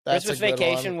 That's Christmas a good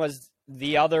Vacation one. was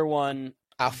the other one.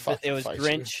 I'll fucking It was fight you.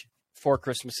 Grinch Four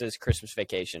Christmases, Christmas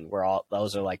Vacation.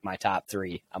 Those are like my top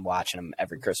three. I'm watching them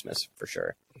every Christmas for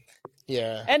sure.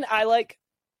 Yeah. And I like.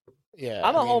 Yeah.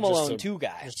 I'm a Home Alone 2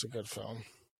 guy. It's a good film.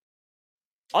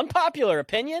 Unpopular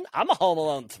opinion. I'm a Home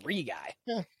Alone 3 guy.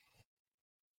 Yeah.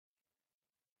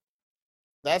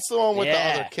 That's the one with the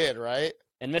other kid, right?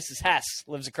 And Mrs. Hess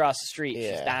lives across the street.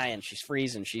 Yeah. She's dying. She's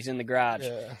freezing. She's in the garage.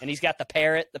 Yeah. And he's got the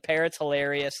parrot. The parrot's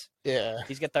hilarious. Yeah.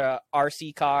 He's got the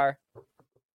RC car.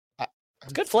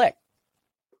 It's a good flick.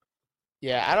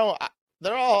 Yeah,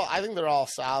 I think they're all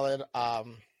solid.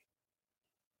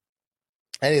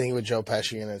 Anything with Joe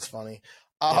Pesci in it's funny.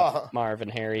 Marv and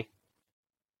Harry.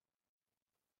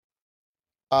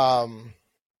 John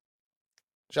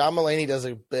Mulaney does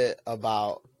a bit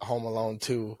about Home Alone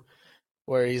 2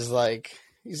 where he's like,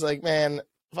 man,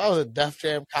 if I was a Def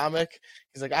Jam comic,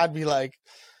 he's like, I'd be like,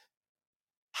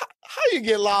 how you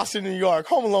get lost in New York?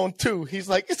 Home Alone 2. He's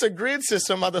like, it's a grid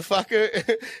system, motherfucker.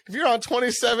 If you're on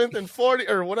 27th and 40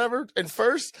 or whatever and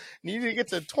first, and you need to get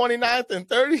to 29th and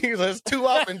 30, he's like, it's 2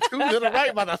 up and 2 to the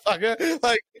right, motherfucker.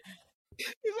 Like,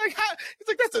 he's like,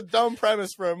 that's a dumb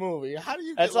premise for a movie. How do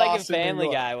you get That's like in lost in New Family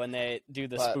York? Guy when they do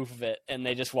the spoof of it and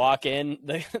they just walk in,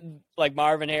 like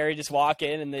Marv and Harry just walk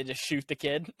in and they just shoot the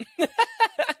kid.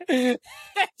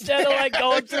 Instead of like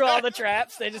going through all the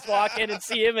traps, they just walk in and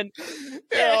see him and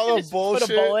all the just bullshit.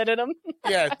 put a bullet in him.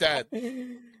 Yeah, dead.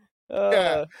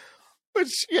 Yeah.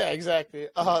 Which, yeah, exactly.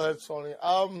 Oh, that's funny.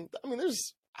 I mean,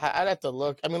 I'd have to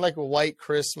look. I mean, like White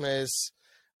Christmas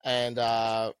and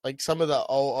like some of the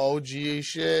OOG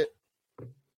shit. You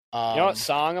know what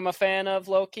song I'm a fan of,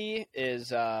 low-key, is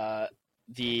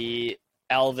the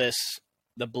Elvis,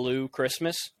 The Blue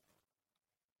Christmas.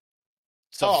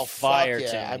 It's a fire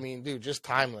fuck yeah. tune. I mean, dude, just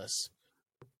timeless.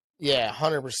 Yeah,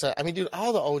 100%. I mean, dude,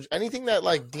 all the OG, anything that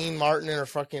like Dean Martin or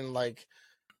fucking like,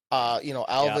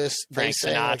 Elvis, Frank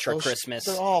Sinatra, like Christmas,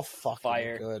 they're all fucking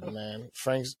fire. good, man.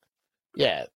 Frank's,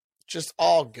 yeah, just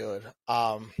all good.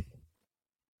 I'm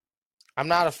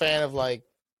not a fan of like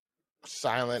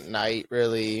Silent Night,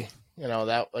 really. You know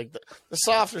that like the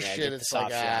softer shit. It's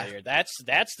like out of here. That's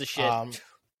the shit.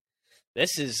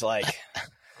 This is like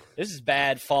this is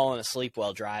bad falling asleep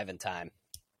while driving time.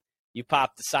 You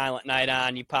pop the Silent Night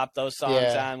on, you pop those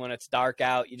songs on when it's dark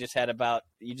out. You just had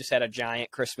a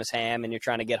giant Christmas ham and you're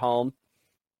trying to get home.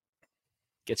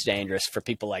 Gets dangerous for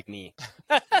people like me.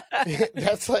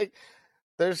 That's like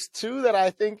there's two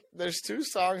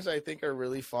songs I think are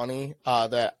really funny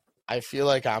that I feel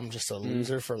like I'm just a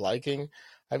loser for liking.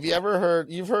 Have you ever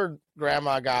heard? You've heard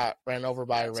 "Grandma Got Ran Over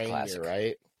by a Reindeer," classic.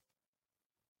 right?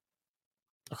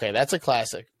 Okay, that's a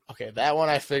classic. Okay, that one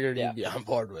I figured you'd be on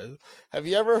board with. Have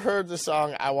you ever heard the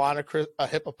song "I Want a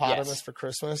Hippopotamus for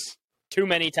Christmas"? Too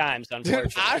many times, unfortunately.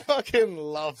 Dude, I fucking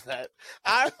love that.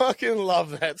 I fucking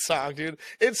love that song, dude.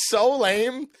 It's so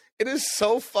lame. It is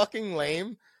so fucking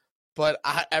lame. But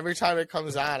every time it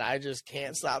comes on, I just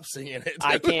can't stop singing it.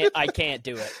 Dude. I can't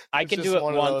do it. I can just do it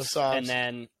one of those once songs. and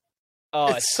then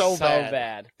it's so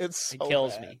bad. It's It so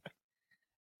kills bad. me.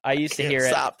 I used to Can't hear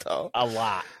stop, it though. a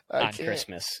lot I on can't.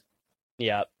 Christmas.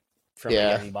 Yep. From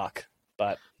Yeah. a young buck.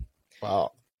 But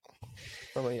Well,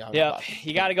 from a young yeah, buck.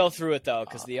 you got to go through it though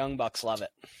because the young bucks love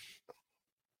it.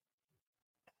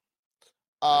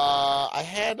 I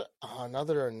had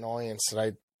another annoyance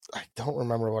that I don't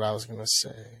remember what I was gonna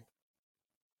say.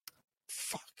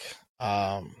 Fuck.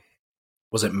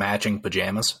 Was it matching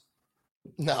pajamas?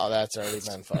 No, that's already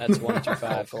been fun. That's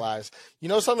 125. Vocalized. You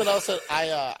know something else that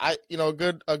I a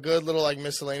good little like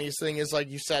miscellaneous thing is like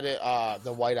you said it,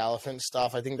 the white elephant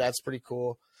stuff. I think that's pretty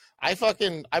cool. I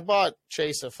bought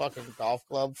Chase a fucking golf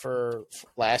club for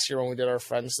last year when we did our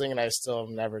friends thing, and I still have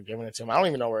never given it to him. I don't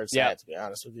even know where it's at, to be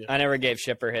honest with you. I never gave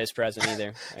Shipper his present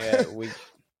either.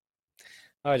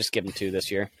 I just give him 2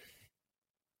 this year,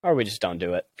 or we just don't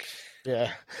do it.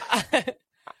 Yeah.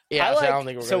 Yeah, I don't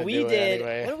think we're gonna do it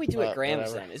anyway, what do we do at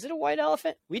Graham's then? Is it a white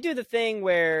elephant? We do the thing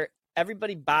where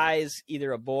everybody buys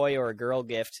either a boy or a girl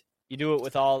gift. You do it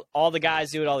with all the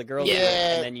guys do it, all the girls do it,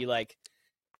 and then you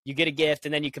get a gift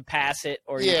and then you can pass it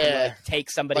or you can like take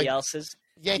somebody else's.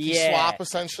 Yankee swap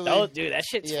essentially. Oh, dude, that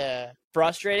shit's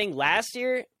frustrating. Last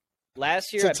year I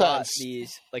bought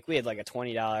these, like we had like a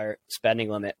 $20 spending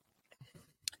limit,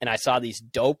 and I saw these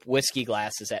dope whiskey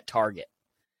glasses at Target.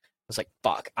 I was like,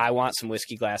 fuck, I want some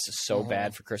whiskey glasses so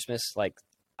bad for Christmas. Like,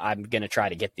 I'm going to try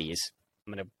to get these.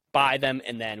 I'm going to buy them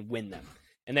and then win them.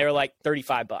 And they were like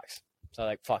 $35. So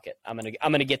like, fuck it. I'm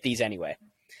going to get these anyway.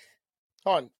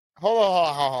 Hold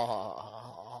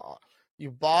on. You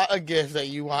bought a gift that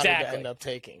you wanted to end up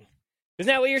taking. Isn't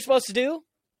that what you're supposed to do?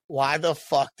 Why the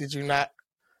fuck did you not?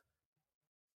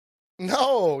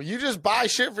 No, you just buy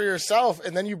shit for yourself,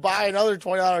 and then you buy another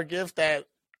 $20 gift. That,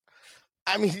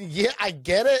 I mean, yeah, I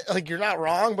get it. Like, you're not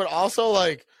wrong, but also,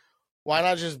 like, why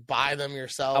not just buy them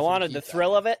yourself? I wanted the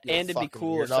thrill of it, You and it'd be fucking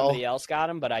cool if weirdo. somebody else got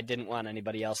them, but I didn't want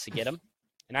anybody else to get them.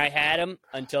 And I had them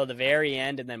until the very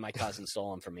end, and then my cousin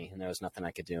stole them from me, and there was nothing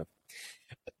I could do.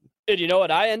 And you know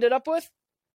what I ended up with?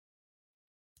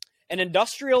 An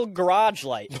industrial garage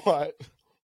light. What?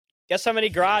 Guess how many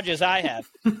garages I have?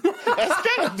 That's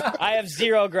good. I have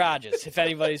 0 garages, if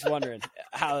anybody's wondering.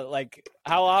 How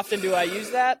often do I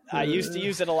use that? I used to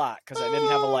use it a lot because I didn't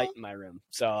have a light in my room.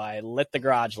 So I lit the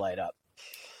garage light up.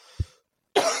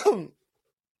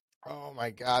 Oh my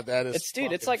god, that is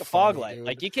It's like a funny, fog light. dude.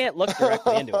 Like, you can't look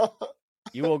directly into it.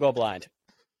 You will go blind.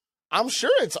 I'm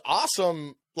sure it's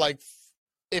awesome, like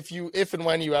if and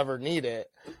when you ever need it,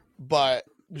 but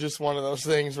just one of those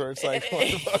things where it's like,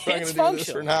 what the fuck am I It's gonna do this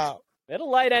for functional. now?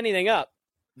 It'll light anything up.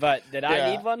 But did I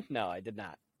Yeah. need one? No, I did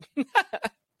not.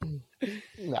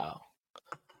 No.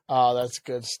 Oh, that's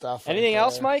good stuff. right Anything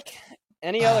else, there. Mike?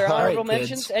 Any other All right, honorable kids.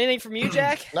 mentions? Anything from you,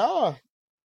 Jack? No.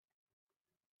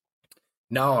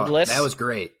 No, Bliss? that was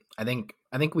great. I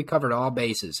think we covered all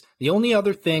bases. The only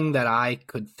other thing that I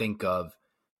could think of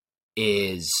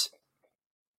is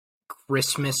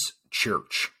Christmas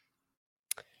church.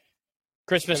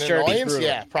 Christmas An church. annoyance?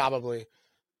 Yeah, probably.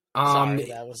 Um, Sorry,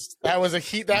 that was the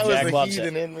Jack the loves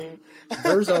heathen in me.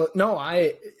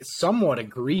 I somewhat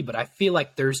agree, but I feel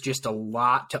like there's just a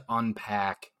lot to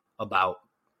unpack about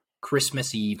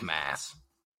Christmas Eve Mass.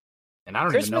 And I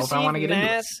don't even know if Christmas I want to Eve get into it.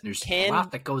 Mass There's can- a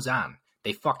lot that goes on.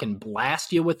 They fucking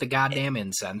blast you with the goddamn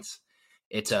incense.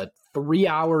 It's a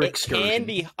 3-hour It excursion. can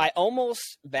be.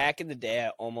 Back in the day, I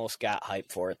almost got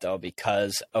hyped for it, though,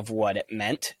 because of what it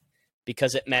meant.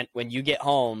 Because it meant when you get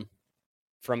home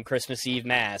from Christmas Eve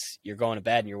Mass, you're going to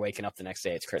bed and you're waking up the next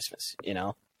day. It's Christmas, you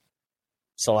know?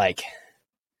 So, like,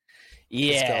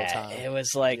 It's go yeah, time. it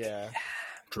was like, Yeah. I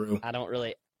True.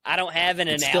 don't have an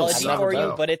It's still analogy summer, for you,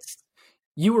 though. but it's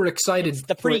You were excited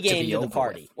the for it to pregame be to the over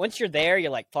party. Once you're there,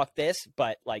 you're like, fuck this,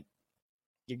 but, like,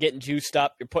 you're getting juiced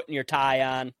up, you're putting your tie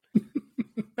on,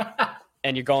 with.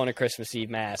 and you're going to Christmas Eve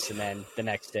Mass, and then the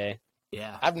next day.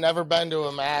 Yeah. I've never been to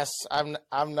a mass.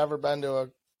 I've never been to a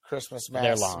Christmas They're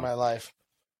mass long. in my life.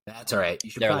 That's all right. You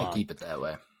should They're probably long. keep it that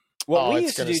way. What Oh, we it's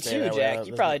used to gonna do stay too, that way. Jack,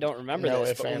 you probably don't remember No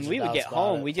this, ifs, but when ands, we or would get doubts about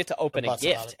home, it. we get to open Or a buts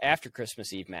about gift it. after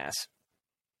Christmas Eve Mass.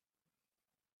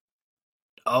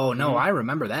 Oh, no, Mhm. I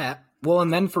remember that. Well,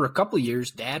 and then for a couple years,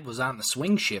 Dad was on the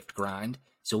swing shift grind,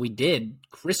 so we did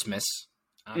Christmas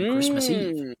on Christmas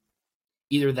Eve. Mm.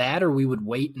 Either that or we would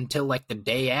wait until like the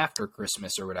day after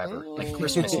Christmas or whatever, like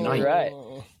Christmas Mm, night,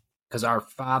 right. because our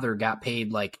father got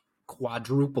paid like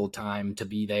quadruple time to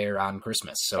be there on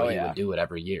Christmas, so Oh, he yeah. would do it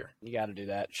every year. You got to do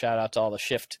that. Shout out to all the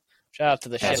shift. Shout out to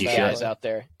the As shift you guys should. out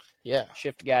there. Yeah.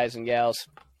 Shift guys and gals.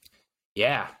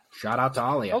 Yeah, shout out to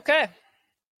all of you. Okay.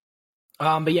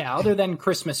 But yeah, other than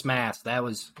Christmas Mass, that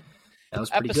was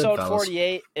pretty Episode good, fellas.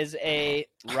 48 is a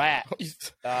wrap.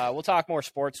 We'll talk more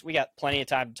sports. We got plenty of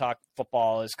time to talk.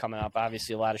 Football is coming up.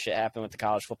 Obviously, a lot of shit happened with the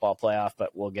college football playoff,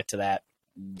 but we'll get to that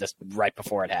just right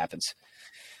before it happens.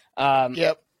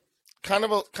 Yep. Kind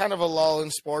of a lull in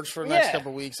sports for the next Yeah. couple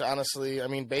of weeks, honestly. I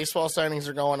mean, baseball signings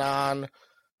are going on.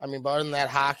 I mean, but other than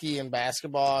that, hockey and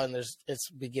basketball, and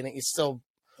it's still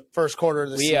first quarter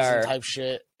of the We season are- type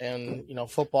shit, and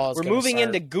football is We're gonna moving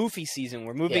start. into goofy season.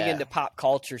 We're moving Yeah. into pop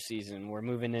culture season. We're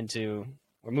moving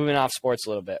off sports a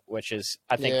little bit, which is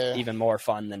I think Yeah. even more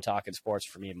fun than talking sports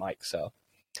for me and Mike. So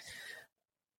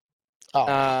Oh,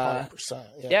 uh, 100%.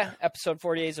 yeah, episode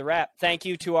 48 is a wrap. Thank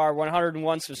you to our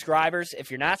 101 subscribers.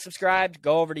 If you're not subscribed,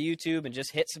 go over to YouTube and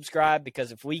just hit subscribe,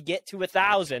 because if we get to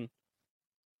 1,000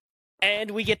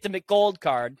 and we get the McGold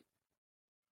card,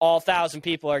 all 1,000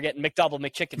 people are getting McDouble,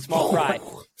 McChicken, small fry,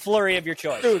 flurry of your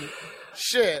choice. Dude,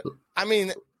 shit. I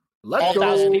mean, Let's all go.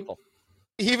 1,000 people.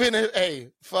 even if,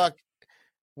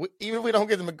 even if we don't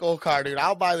get the McGold card, dude,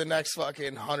 I'll buy the next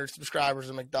fucking 100 subscribers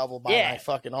of McDouble by Yeah. my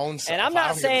fucking own self. And I'm I not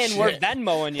don't give a saying we're shit.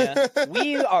 Venmoing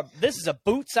you. This is a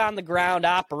boots on the ground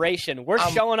operation. We're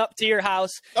showing up to your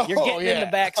house. You're Oh, getting in the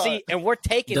yeah. back seat, and we're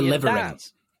taking Delivering. you to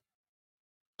Don's.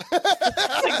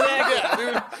 Yeah,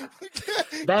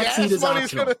 dude. Back seat Gas is money's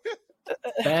optional.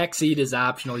 Backseat is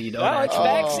optional. You don't No, it's actually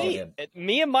back Oh. seat. get it.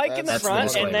 Me and Mike in the That's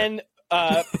front, the and then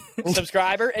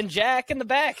subscriber and Jack in the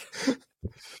back.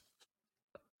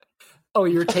 Oh,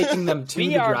 you're taking them to We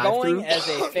the are drive-thru? going as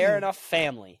a fair enough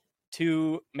family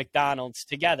to McDonald's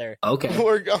together. Okay.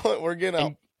 We're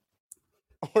gonna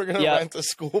Yeah. rent a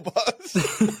school bus.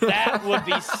 That would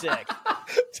be sick.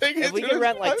 Take it If we to could the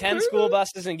rent like 10 drive-thru. school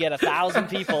buses and get 1,000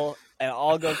 people and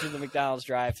all go through the McDonald's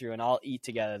drive-thru and all eat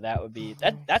together. That would be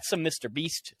that's some Mr.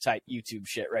 Beast type YouTube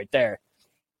shit right there.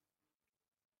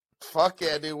 Fuck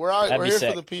yeah, dude. We're That'd be here sick.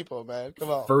 for the people, man. Come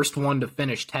on. First one to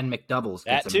finish 10 McDoubles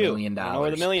That gets too. $1 million. I don't know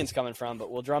where the million's coming from,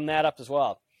 but we'll drum that up as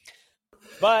well.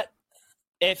 But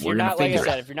if We're you're gonna not, like I figure it.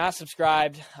 said, if you're not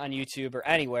subscribed on YouTube or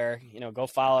anywhere, go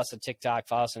follow us on TikTok,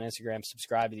 follow us on Instagram,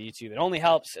 subscribe to the YouTube. It only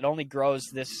helps. It only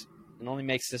grows this. It only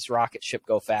makes this rocket ship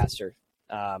go faster.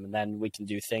 And then we can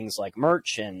do things like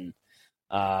merch and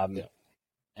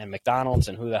McDonald's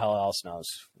and who the hell else knows.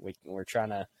 We're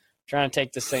trying to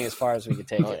take this thing as far as we can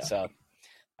take it. So.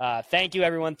 Thank you,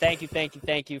 everyone. Thank you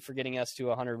for getting us to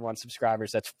 101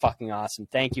 subscribers. That's fucking awesome.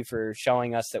 Thank you for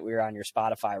showing us that we were on your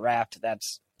Spotify Wrapped.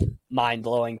 That's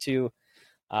mind-blowing, too.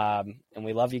 And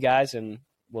we love you guys, and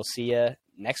we'll see you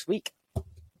next week.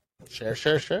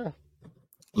 Share.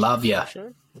 Love ya.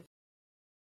 Sure.